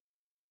ago,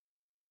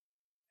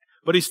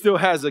 but he still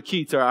has a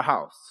key to our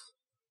house.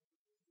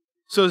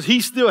 So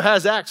he still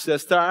has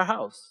access to our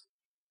house.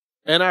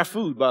 And our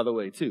food, by the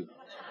way, too.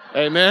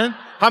 Amen.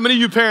 How many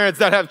of you parents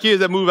that have kids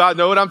that move out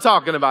know what I'm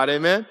talking about?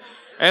 Amen.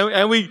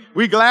 And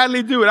we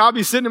gladly do it. I'll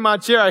be sitting in my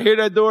chair. I hear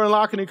that door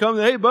unlock and he comes.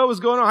 Hey, bud, what's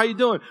going on? How you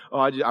doing? Oh,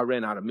 I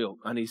ran out of milk.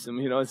 I need some,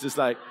 it's just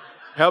like,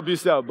 help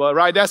yourself, bud.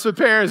 Right? That's what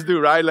parents do,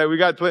 right? Like we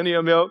got plenty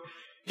of milk.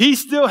 He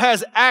still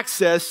has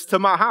access to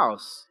my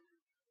house.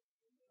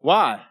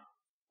 Why?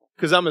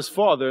 Because I'm his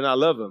father and I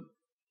love him.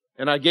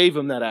 And I gave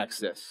him that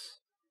access.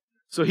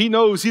 So he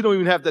knows he don't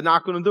even have to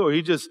knock on the door.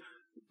 He just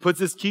puts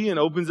his key and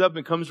opens up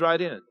and comes right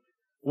in.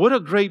 What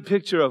a great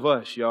picture of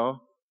us,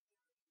 y'all.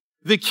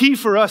 The key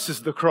for us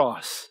is the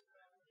cross.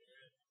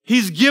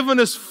 He's given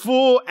us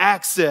full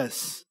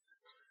access.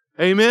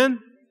 Amen?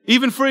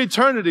 Even for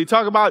eternity.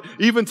 Talk about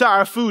even to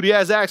our food. He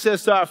has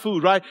access to our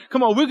food, right?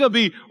 Come on, we're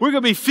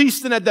gonna be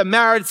feasting at the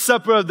marriage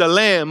supper of the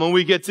Lamb when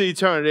we get to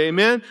eternity.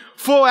 Amen?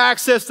 Full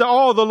access to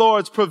all the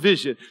Lord's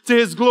provision, to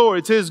his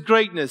glory, to his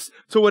greatness,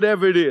 to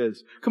whatever it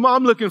is. Come on,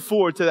 I'm looking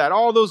forward to that.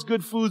 All those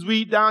good foods we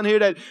eat down here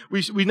that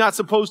we're not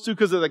supposed to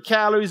because of the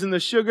calories and the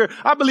sugar.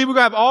 I believe we're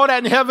gonna have all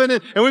that in heaven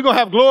and we're gonna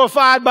have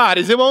glorified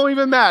bodies. It won't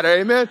even matter.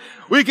 Amen?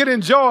 We can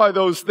enjoy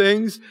those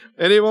things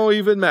and it won't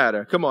even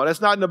matter. Come on,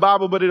 that's not in the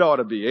Bible, but it ought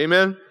to be.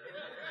 Amen?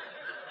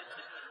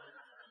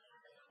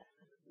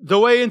 The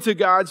way into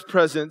God's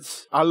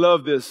presence, I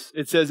love this.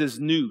 It says it's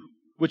new,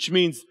 which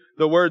means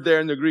the word there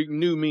in the Greek,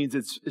 new, means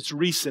it's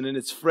recent and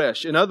it's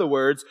fresh. In other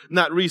words,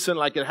 not recent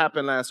like it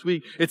happened last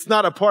week. It's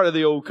not a part of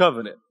the old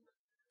covenant.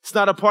 It's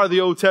not a part of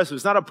the Old Testament.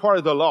 It's not a part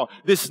of the law.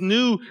 This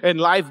new and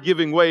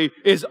life-giving way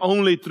is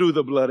only through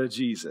the blood of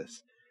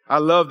Jesus. I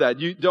love that.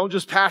 You don't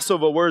just pass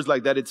over words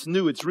like that. It's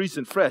new, it's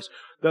recent, fresh.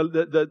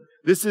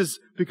 This is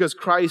because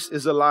Christ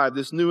is alive.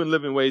 This new and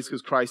living way is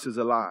because Christ is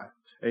alive.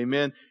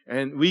 Amen.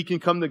 And we can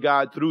come to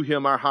God through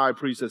him, our high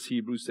priest, as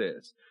Hebrews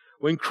says.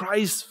 When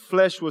Christ's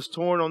flesh was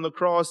torn on the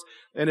cross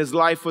and his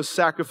life was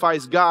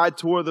sacrificed, God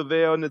tore the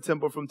veil in the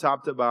temple from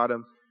top to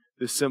bottom.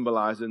 This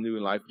symbolized a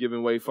new life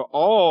giving way for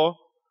all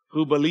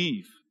who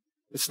believe.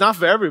 It's not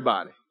for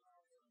everybody.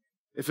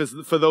 If it's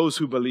for those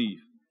who believe.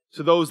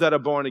 To those that are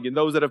born again,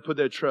 those that have put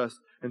their trust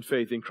and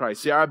faith in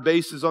Christ. See, our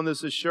base is on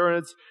this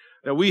assurance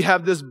that we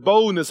have this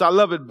boldness. I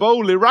love it.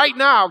 Boldly right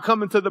now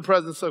come into the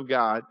presence of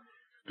God.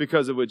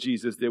 Because of what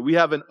Jesus did. We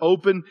have an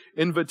open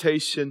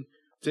invitation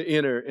to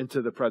enter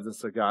into the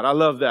presence of God. I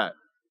love that.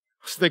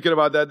 I was thinking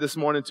about that this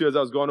morning too as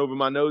I was going over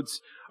my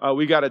notes.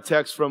 We got a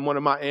text from one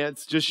of my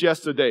aunts just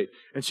yesterday.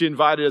 And she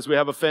invited us. We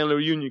have a family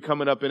reunion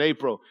coming up in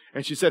April.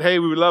 And she said, hey,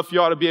 we would love for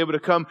y'all to be able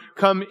to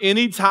come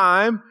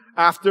anytime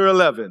after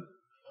 11.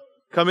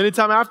 Come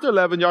anytime after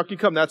 11, y'all can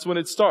come. That's when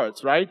it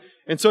starts, right?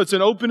 And so it's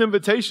an open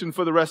invitation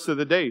for the rest of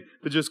the day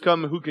to just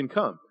come who can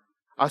come.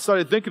 I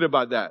started thinking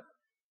about that.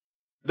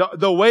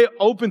 The way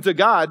open to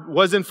God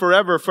wasn't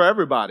forever for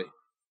everybody.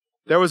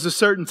 There was a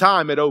certain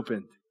time it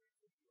opened.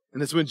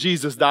 And it's when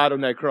Jesus died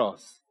on that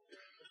cross.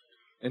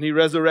 And He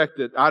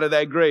resurrected out of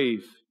that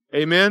grave.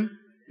 Amen?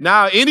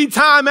 Now, any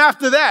time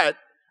after that,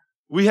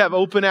 we have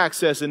open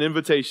access and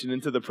invitation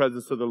into the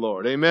presence of the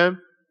Lord.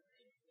 Amen?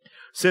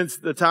 Since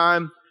the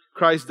time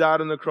Christ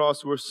died on the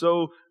cross,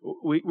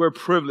 we're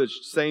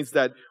privileged, saints,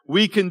 that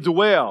we can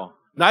dwell,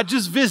 not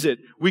just visit,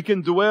 we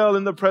can dwell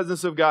in the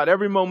presence of God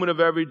every moment of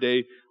every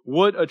day.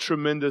 What a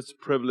tremendous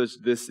privilege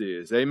this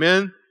is.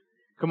 Amen?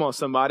 Come on,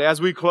 somebody.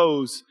 As we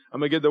close, I'm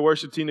going to get the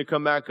worship team to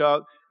come back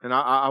up. And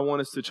I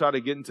want us to try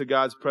to get into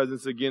God's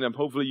presence again. And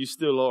hopefully you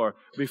still are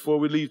before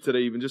we leave today,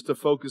 even just to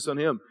focus on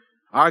Him.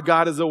 Our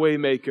God is a way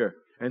maker.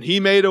 And He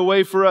made a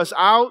way for us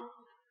out,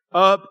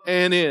 up,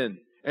 and in.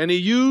 And He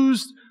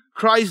used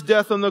Christ's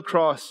death on the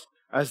cross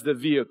as the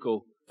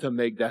vehicle to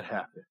make that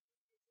happen.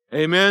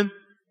 Amen?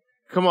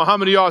 Come on, how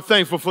many of y'all are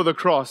thankful for the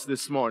cross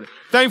this morning?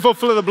 Thankful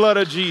for the blood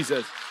of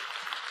Jesus.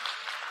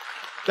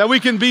 That we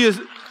can be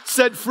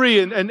set free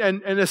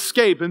and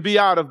escape and be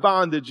out of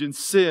bondage and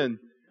sin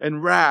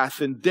and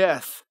wrath and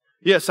death.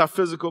 Yes, our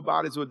physical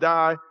bodies will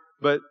die,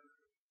 but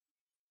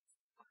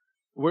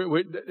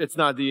it's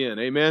not the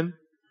end. Amen?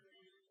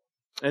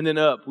 And then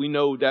up, we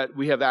know that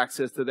we have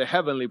access to the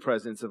heavenly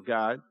presence of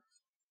God.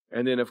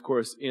 And then, of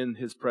course, in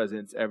His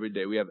presence every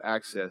day, we have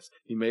access.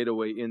 He made a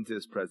way into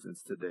His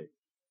presence today.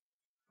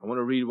 I want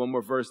to read one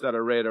more verse that I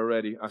read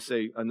already. I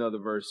say another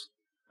verse.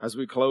 As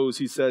we close,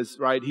 He says,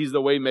 right, He's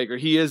the way maker.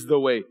 He is the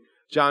way.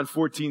 John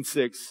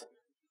 14:6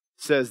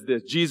 says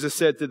this. Jesus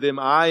said to them,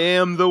 I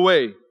am the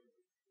way,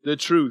 the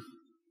truth,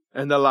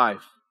 and the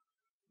life.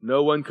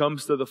 No one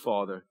comes to the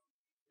Father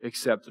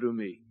except through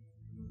me.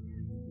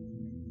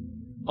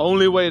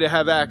 Only way to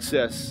have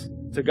access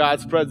to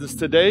God's presence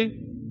today,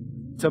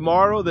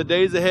 tomorrow, the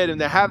days ahead, and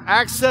to have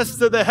access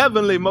to the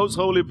heavenly, most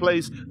holy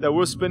place that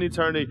we'll spend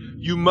eternity,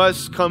 you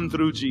must come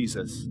through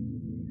Jesus.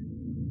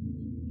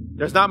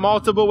 There's not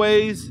multiple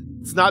ways.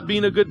 It's not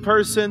being a good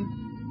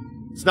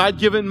person. It's not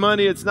giving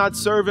money. It's not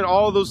serving.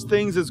 All those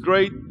things is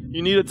great.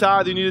 You need a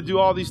tithe. You need to do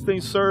all these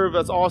things. Serve.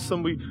 That's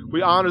awesome.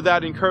 We honor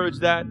that, encourage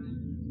that.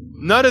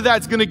 None of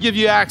that's going to give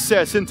you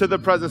access into the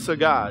presence of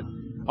God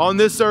on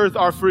this earth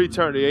or for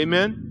eternity.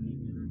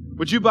 Amen?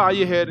 Would you bow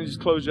your head and just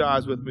close your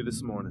eyes with me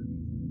this morning?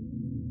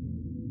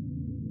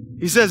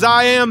 He says,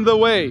 I am the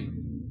way,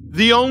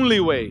 the only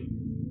way,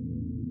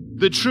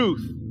 the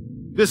truth.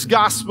 This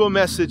gospel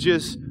message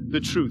is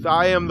the truth.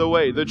 I am the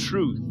way, the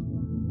truth,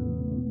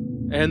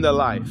 and the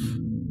life.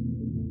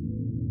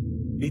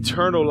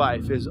 Eternal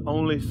life is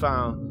only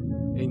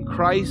found in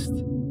Christ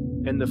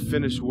and the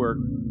finished work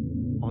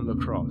on the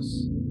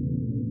cross.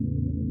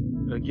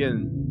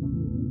 Again,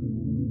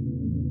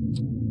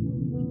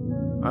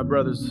 my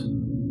brother's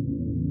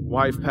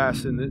wife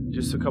passing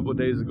just a couple of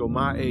days ago,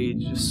 my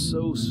age, just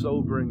so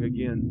sobering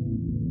again.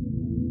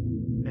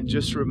 And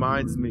just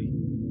reminds me,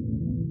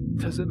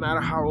 doesn't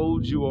matter how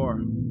old you are.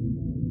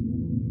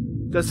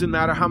 Doesn't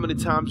matter how many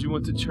times you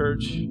went to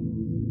church.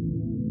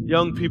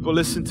 Young people,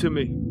 listen to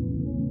me.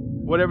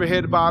 Whatever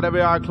head bowed,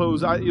 every eye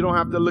closed, you don't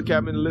have to look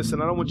at me and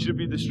listen. I don't want you to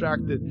be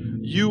distracted.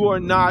 You are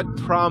not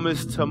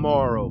promised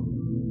tomorrow.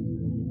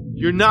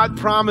 You're not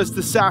promised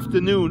this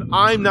afternoon.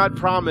 I'm not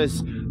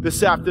promised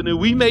this afternoon.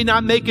 We may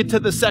not make it to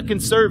the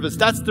second service.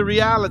 That's the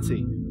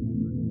reality.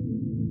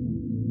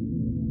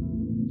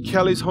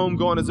 Kelly's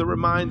homegoing is a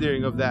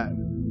reminding of that.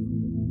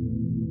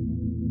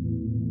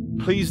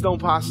 Please don't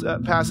pass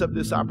up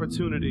this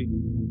opportunity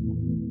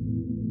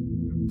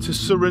to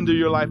surrender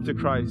your life to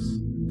Christ,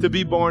 to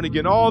be born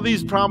again. All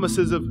these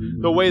promises of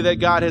the way that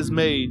God has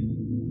made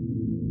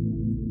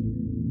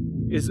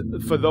is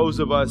for those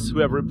of us who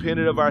have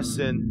repented of our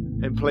sin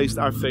and placed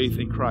our faith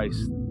in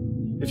Christ.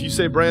 If you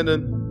say,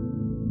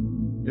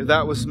 Brandon, if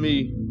that was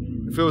me,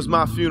 if it was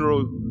my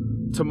funeral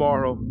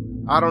tomorrow,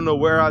 I don't know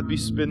where I'd be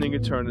spending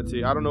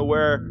eternity. I don't know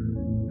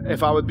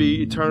if I would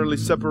be eternally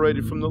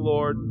separated from the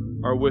Lord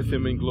or with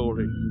Him in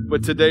glory.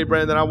 But today,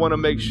 Brandon, I want to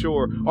make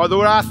sure. Or the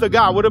wrath of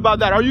God, what about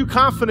that? Are you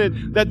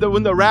confident that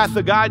when the wrath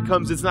of God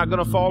comes, it's not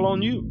going to fall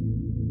on you?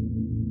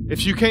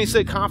 If you can't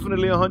say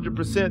confidently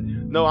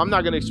 100%, no, I'm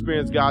not going to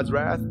experience God's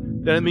wrath,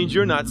 then it means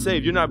you're not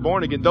saved. You're not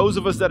born again. Those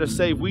of us that are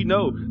saved, we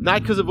know,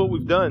 not because of what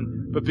we've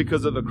done, but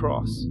because of the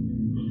cross.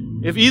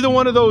 If either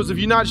one of those, if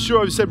you're not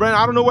sure, if you say,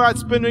 Brandon, I don't know where I'd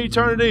spend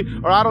eternity,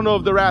 or I don't know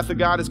if the wrath of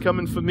God is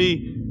coming for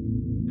me,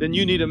 then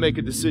you need to make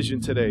a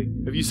decision today.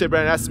 If you say,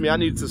 Brandon, that's me, I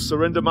need to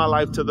surrender my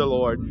life to the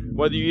Lord.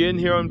 Whether you're in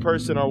here in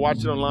person or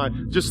watching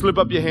online, just slip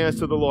up your hands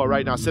to the Lord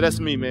right now. Say,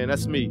 that's me, man.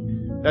 That's me.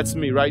 That's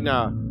me right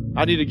now.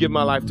 I need to give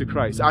my life to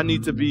Christ. I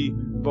need to be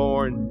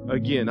born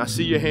again. I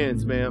see your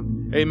hands,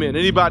 ma'am. Amen.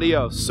 Anybody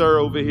else? Sir,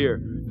 over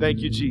here. Thank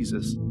you,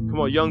 Jesus. Come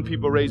on, young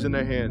people raising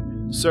their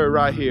hand. Sir,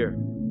 right here.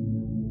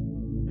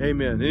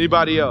 Amen.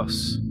 Anybody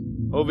else?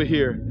 Over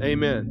here.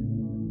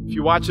 Amen. If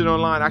you're watching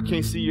online, I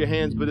can't see your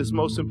hands, but it's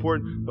most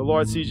important the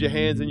Lord sees your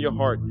hands and your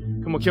heart.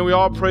 Come on, can we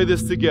all pray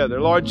this together?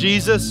 Lord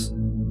Jesus,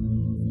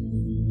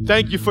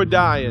 Thank you for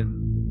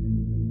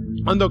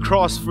dying on the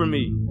cross for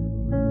me.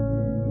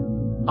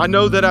 I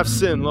know that I've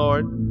sinned,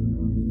 Lord,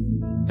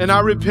 and I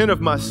repent of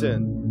my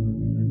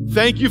sin.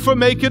 Thank you for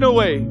making a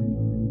way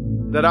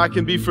that I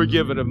can be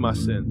forgiven of my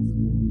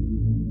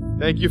sins.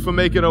 Thank you for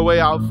making a way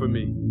out for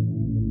me.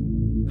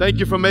 Thank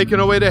you for making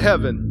a way to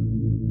heaven.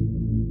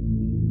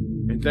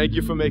 And thank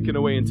you for making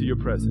a way into your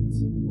presence.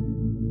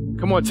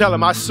 Come on, tell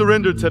him, I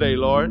surrender today,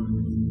 Lord.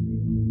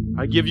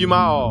 I give you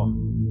my all.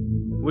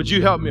 Would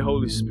you help me,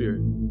 Holy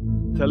Spirit,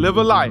 to live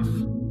a life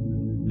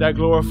that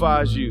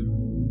glorifies you?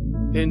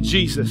 In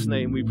Jesus'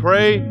 name we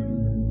pray.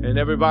 And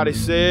everybody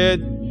said,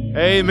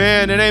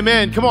 amen and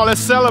amen. Come on, let's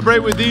celebrate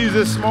with these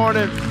this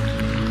morning.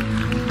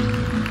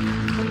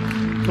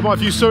 Come on,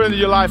 if you surrendered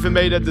your life and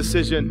made that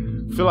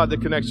decision, fill out the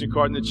connection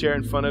card in the chair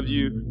in front of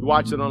you.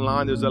 Watch it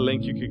online. There's a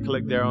link you can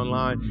click there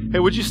online. Hey,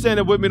 would you stand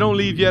up with me? Don't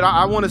leave yet.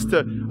 I want us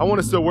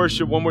to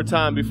worship one more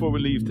time before we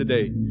leave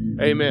today.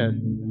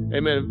 Amen.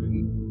 Amen.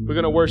 We're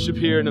going to worship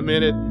here in a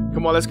minute.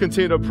 Come on, let's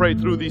continue to pray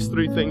through these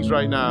three things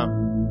right now.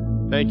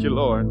 Thank you,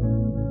 Lord.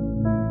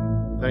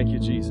 Thank you,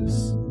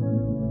 Jesus.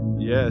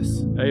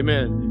 Yes.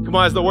 Amen. Come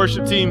on, as the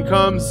worship team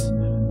comes,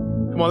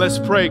 come on, let's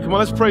pray. Come on,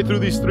 let's pray through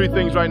these three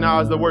things right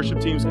now as the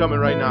worship team's coming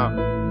right now.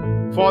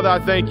 Father, I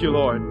thank you,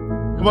 Lord.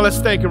 Come on, let's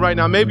thank him right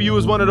now. Maybe you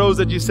was one of those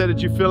that you said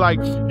that you feel like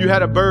you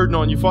had a burden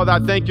on you. Father, I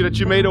thank you that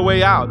you made a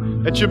way out,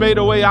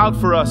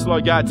 for us,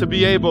 Lord God, to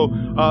be able,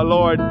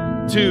 Lord,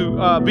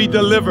 to be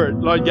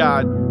delivered, Lord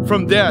God,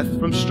 from death,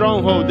 from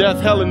stronghold, death,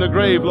 hell, and the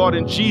grave, Lord,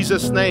 in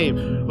Jesus'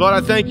 name. Lord,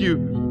 I thank you,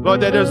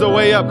 Lord, that there's a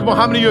way up. Come on,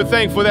 how many of you are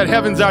thankful that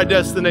heaven's our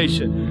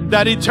destination,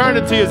 that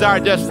eternity is our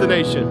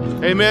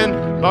destination?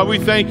 Amen. Lord, we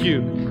thank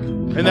you,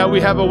 and that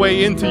we have a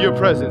way into your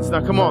presence.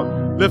 Now, come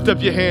on, lift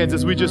up your hands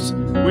as we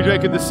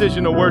make a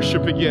decision to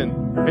worship again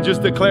and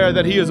just declare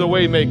that he is a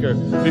way maker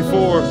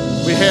before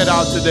we head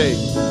out today.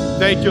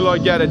 Thank you,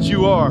 Lord God, that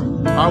you are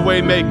our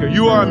way maker.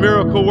 You are a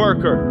miracle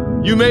worker.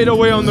 You made a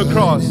way on the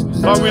cross.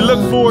 Lord, we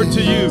look forward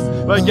to you,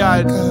 Lord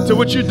God, to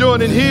what you're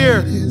doing in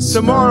here,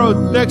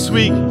 tomorrow, next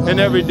week, and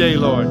every day,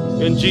 Lord.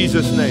 In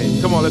Jesus' name.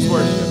 Come on, let's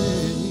worship.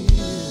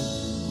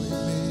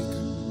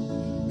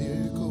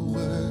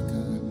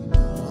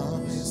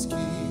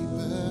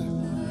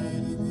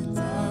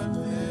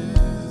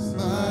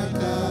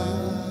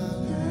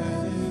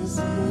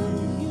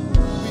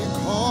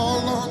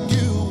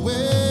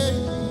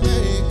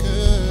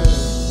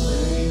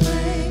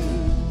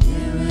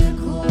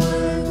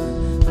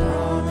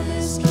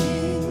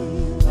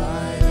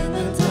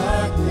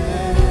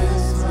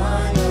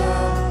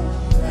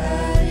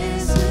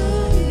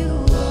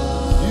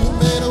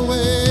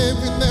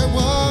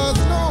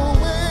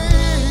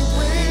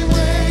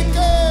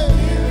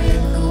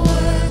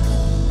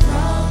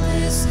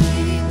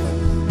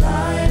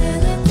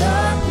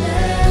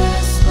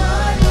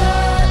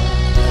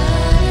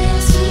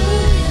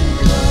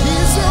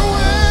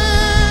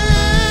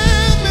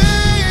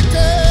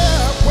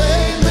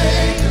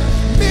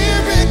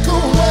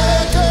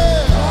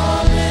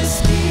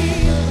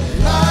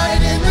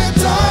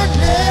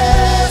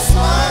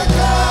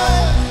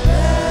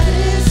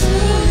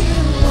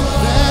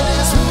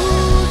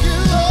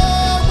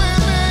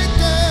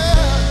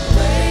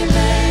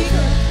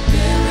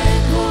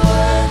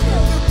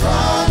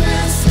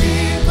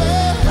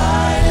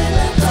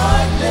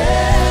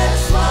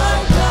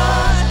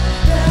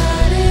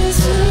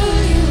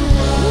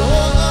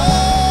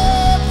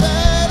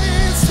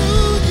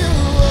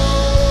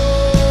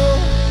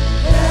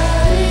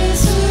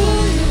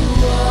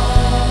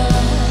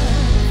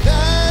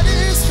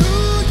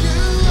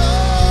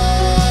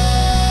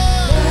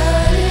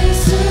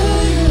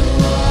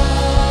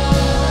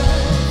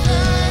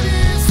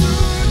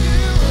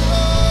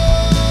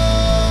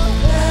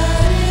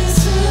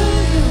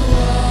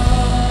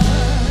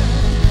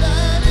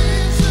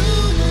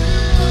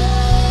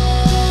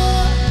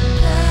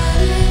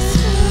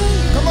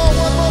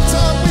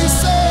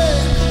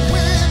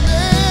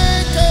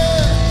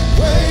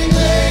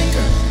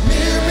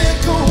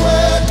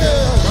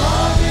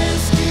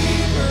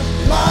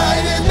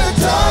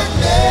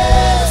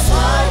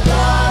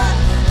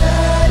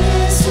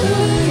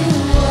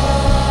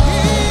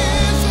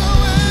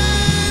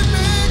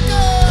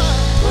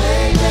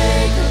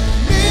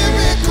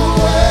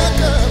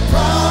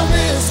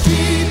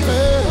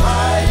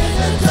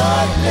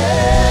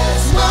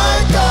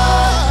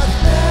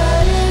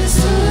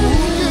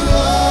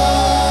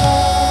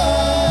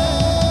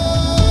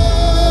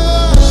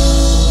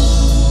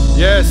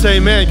 Yes,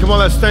 amen. Come on,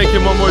 let's thank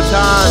him one more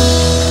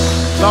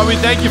time. Lord, we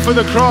thank you for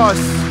the cross.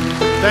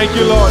 Thank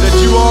you, Lord,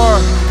 that you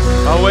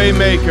are a way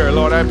maker.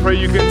 Lord, I pray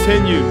you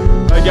continue,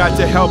 Lord God,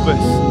 to help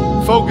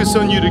us. Focus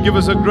on you, to give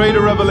us a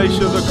greater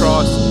revelation of the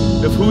cross,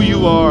 of who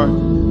you are,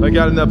 Lord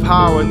God, in the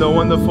power and the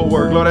wonderful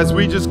work. Lord, as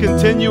we just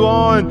continue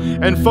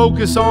on and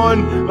focus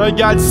on, Lord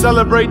God,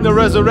 celebrating the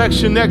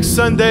resurrection next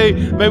Sunday,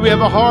 may we have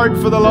a heart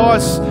for the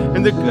lost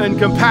and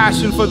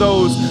compassion for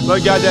those,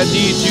 Lord God, that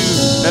need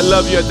you, that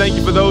love you. I thank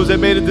you for those that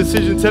made a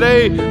decision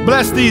today.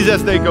 Bless these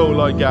as they go,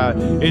 Lord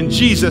God. In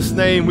Jesus'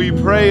 name we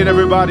pray, and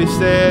everybody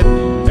said,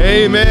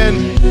 amen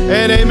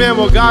and amen.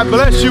 Well, God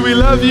bless you. We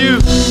love you.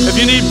 If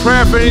you need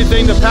prayer for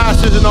anything, the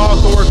pastors and the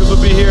altar workers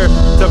will be here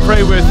to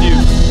pray with you.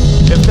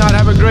 If not,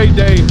 have a great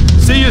day.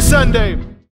 See you Sunday.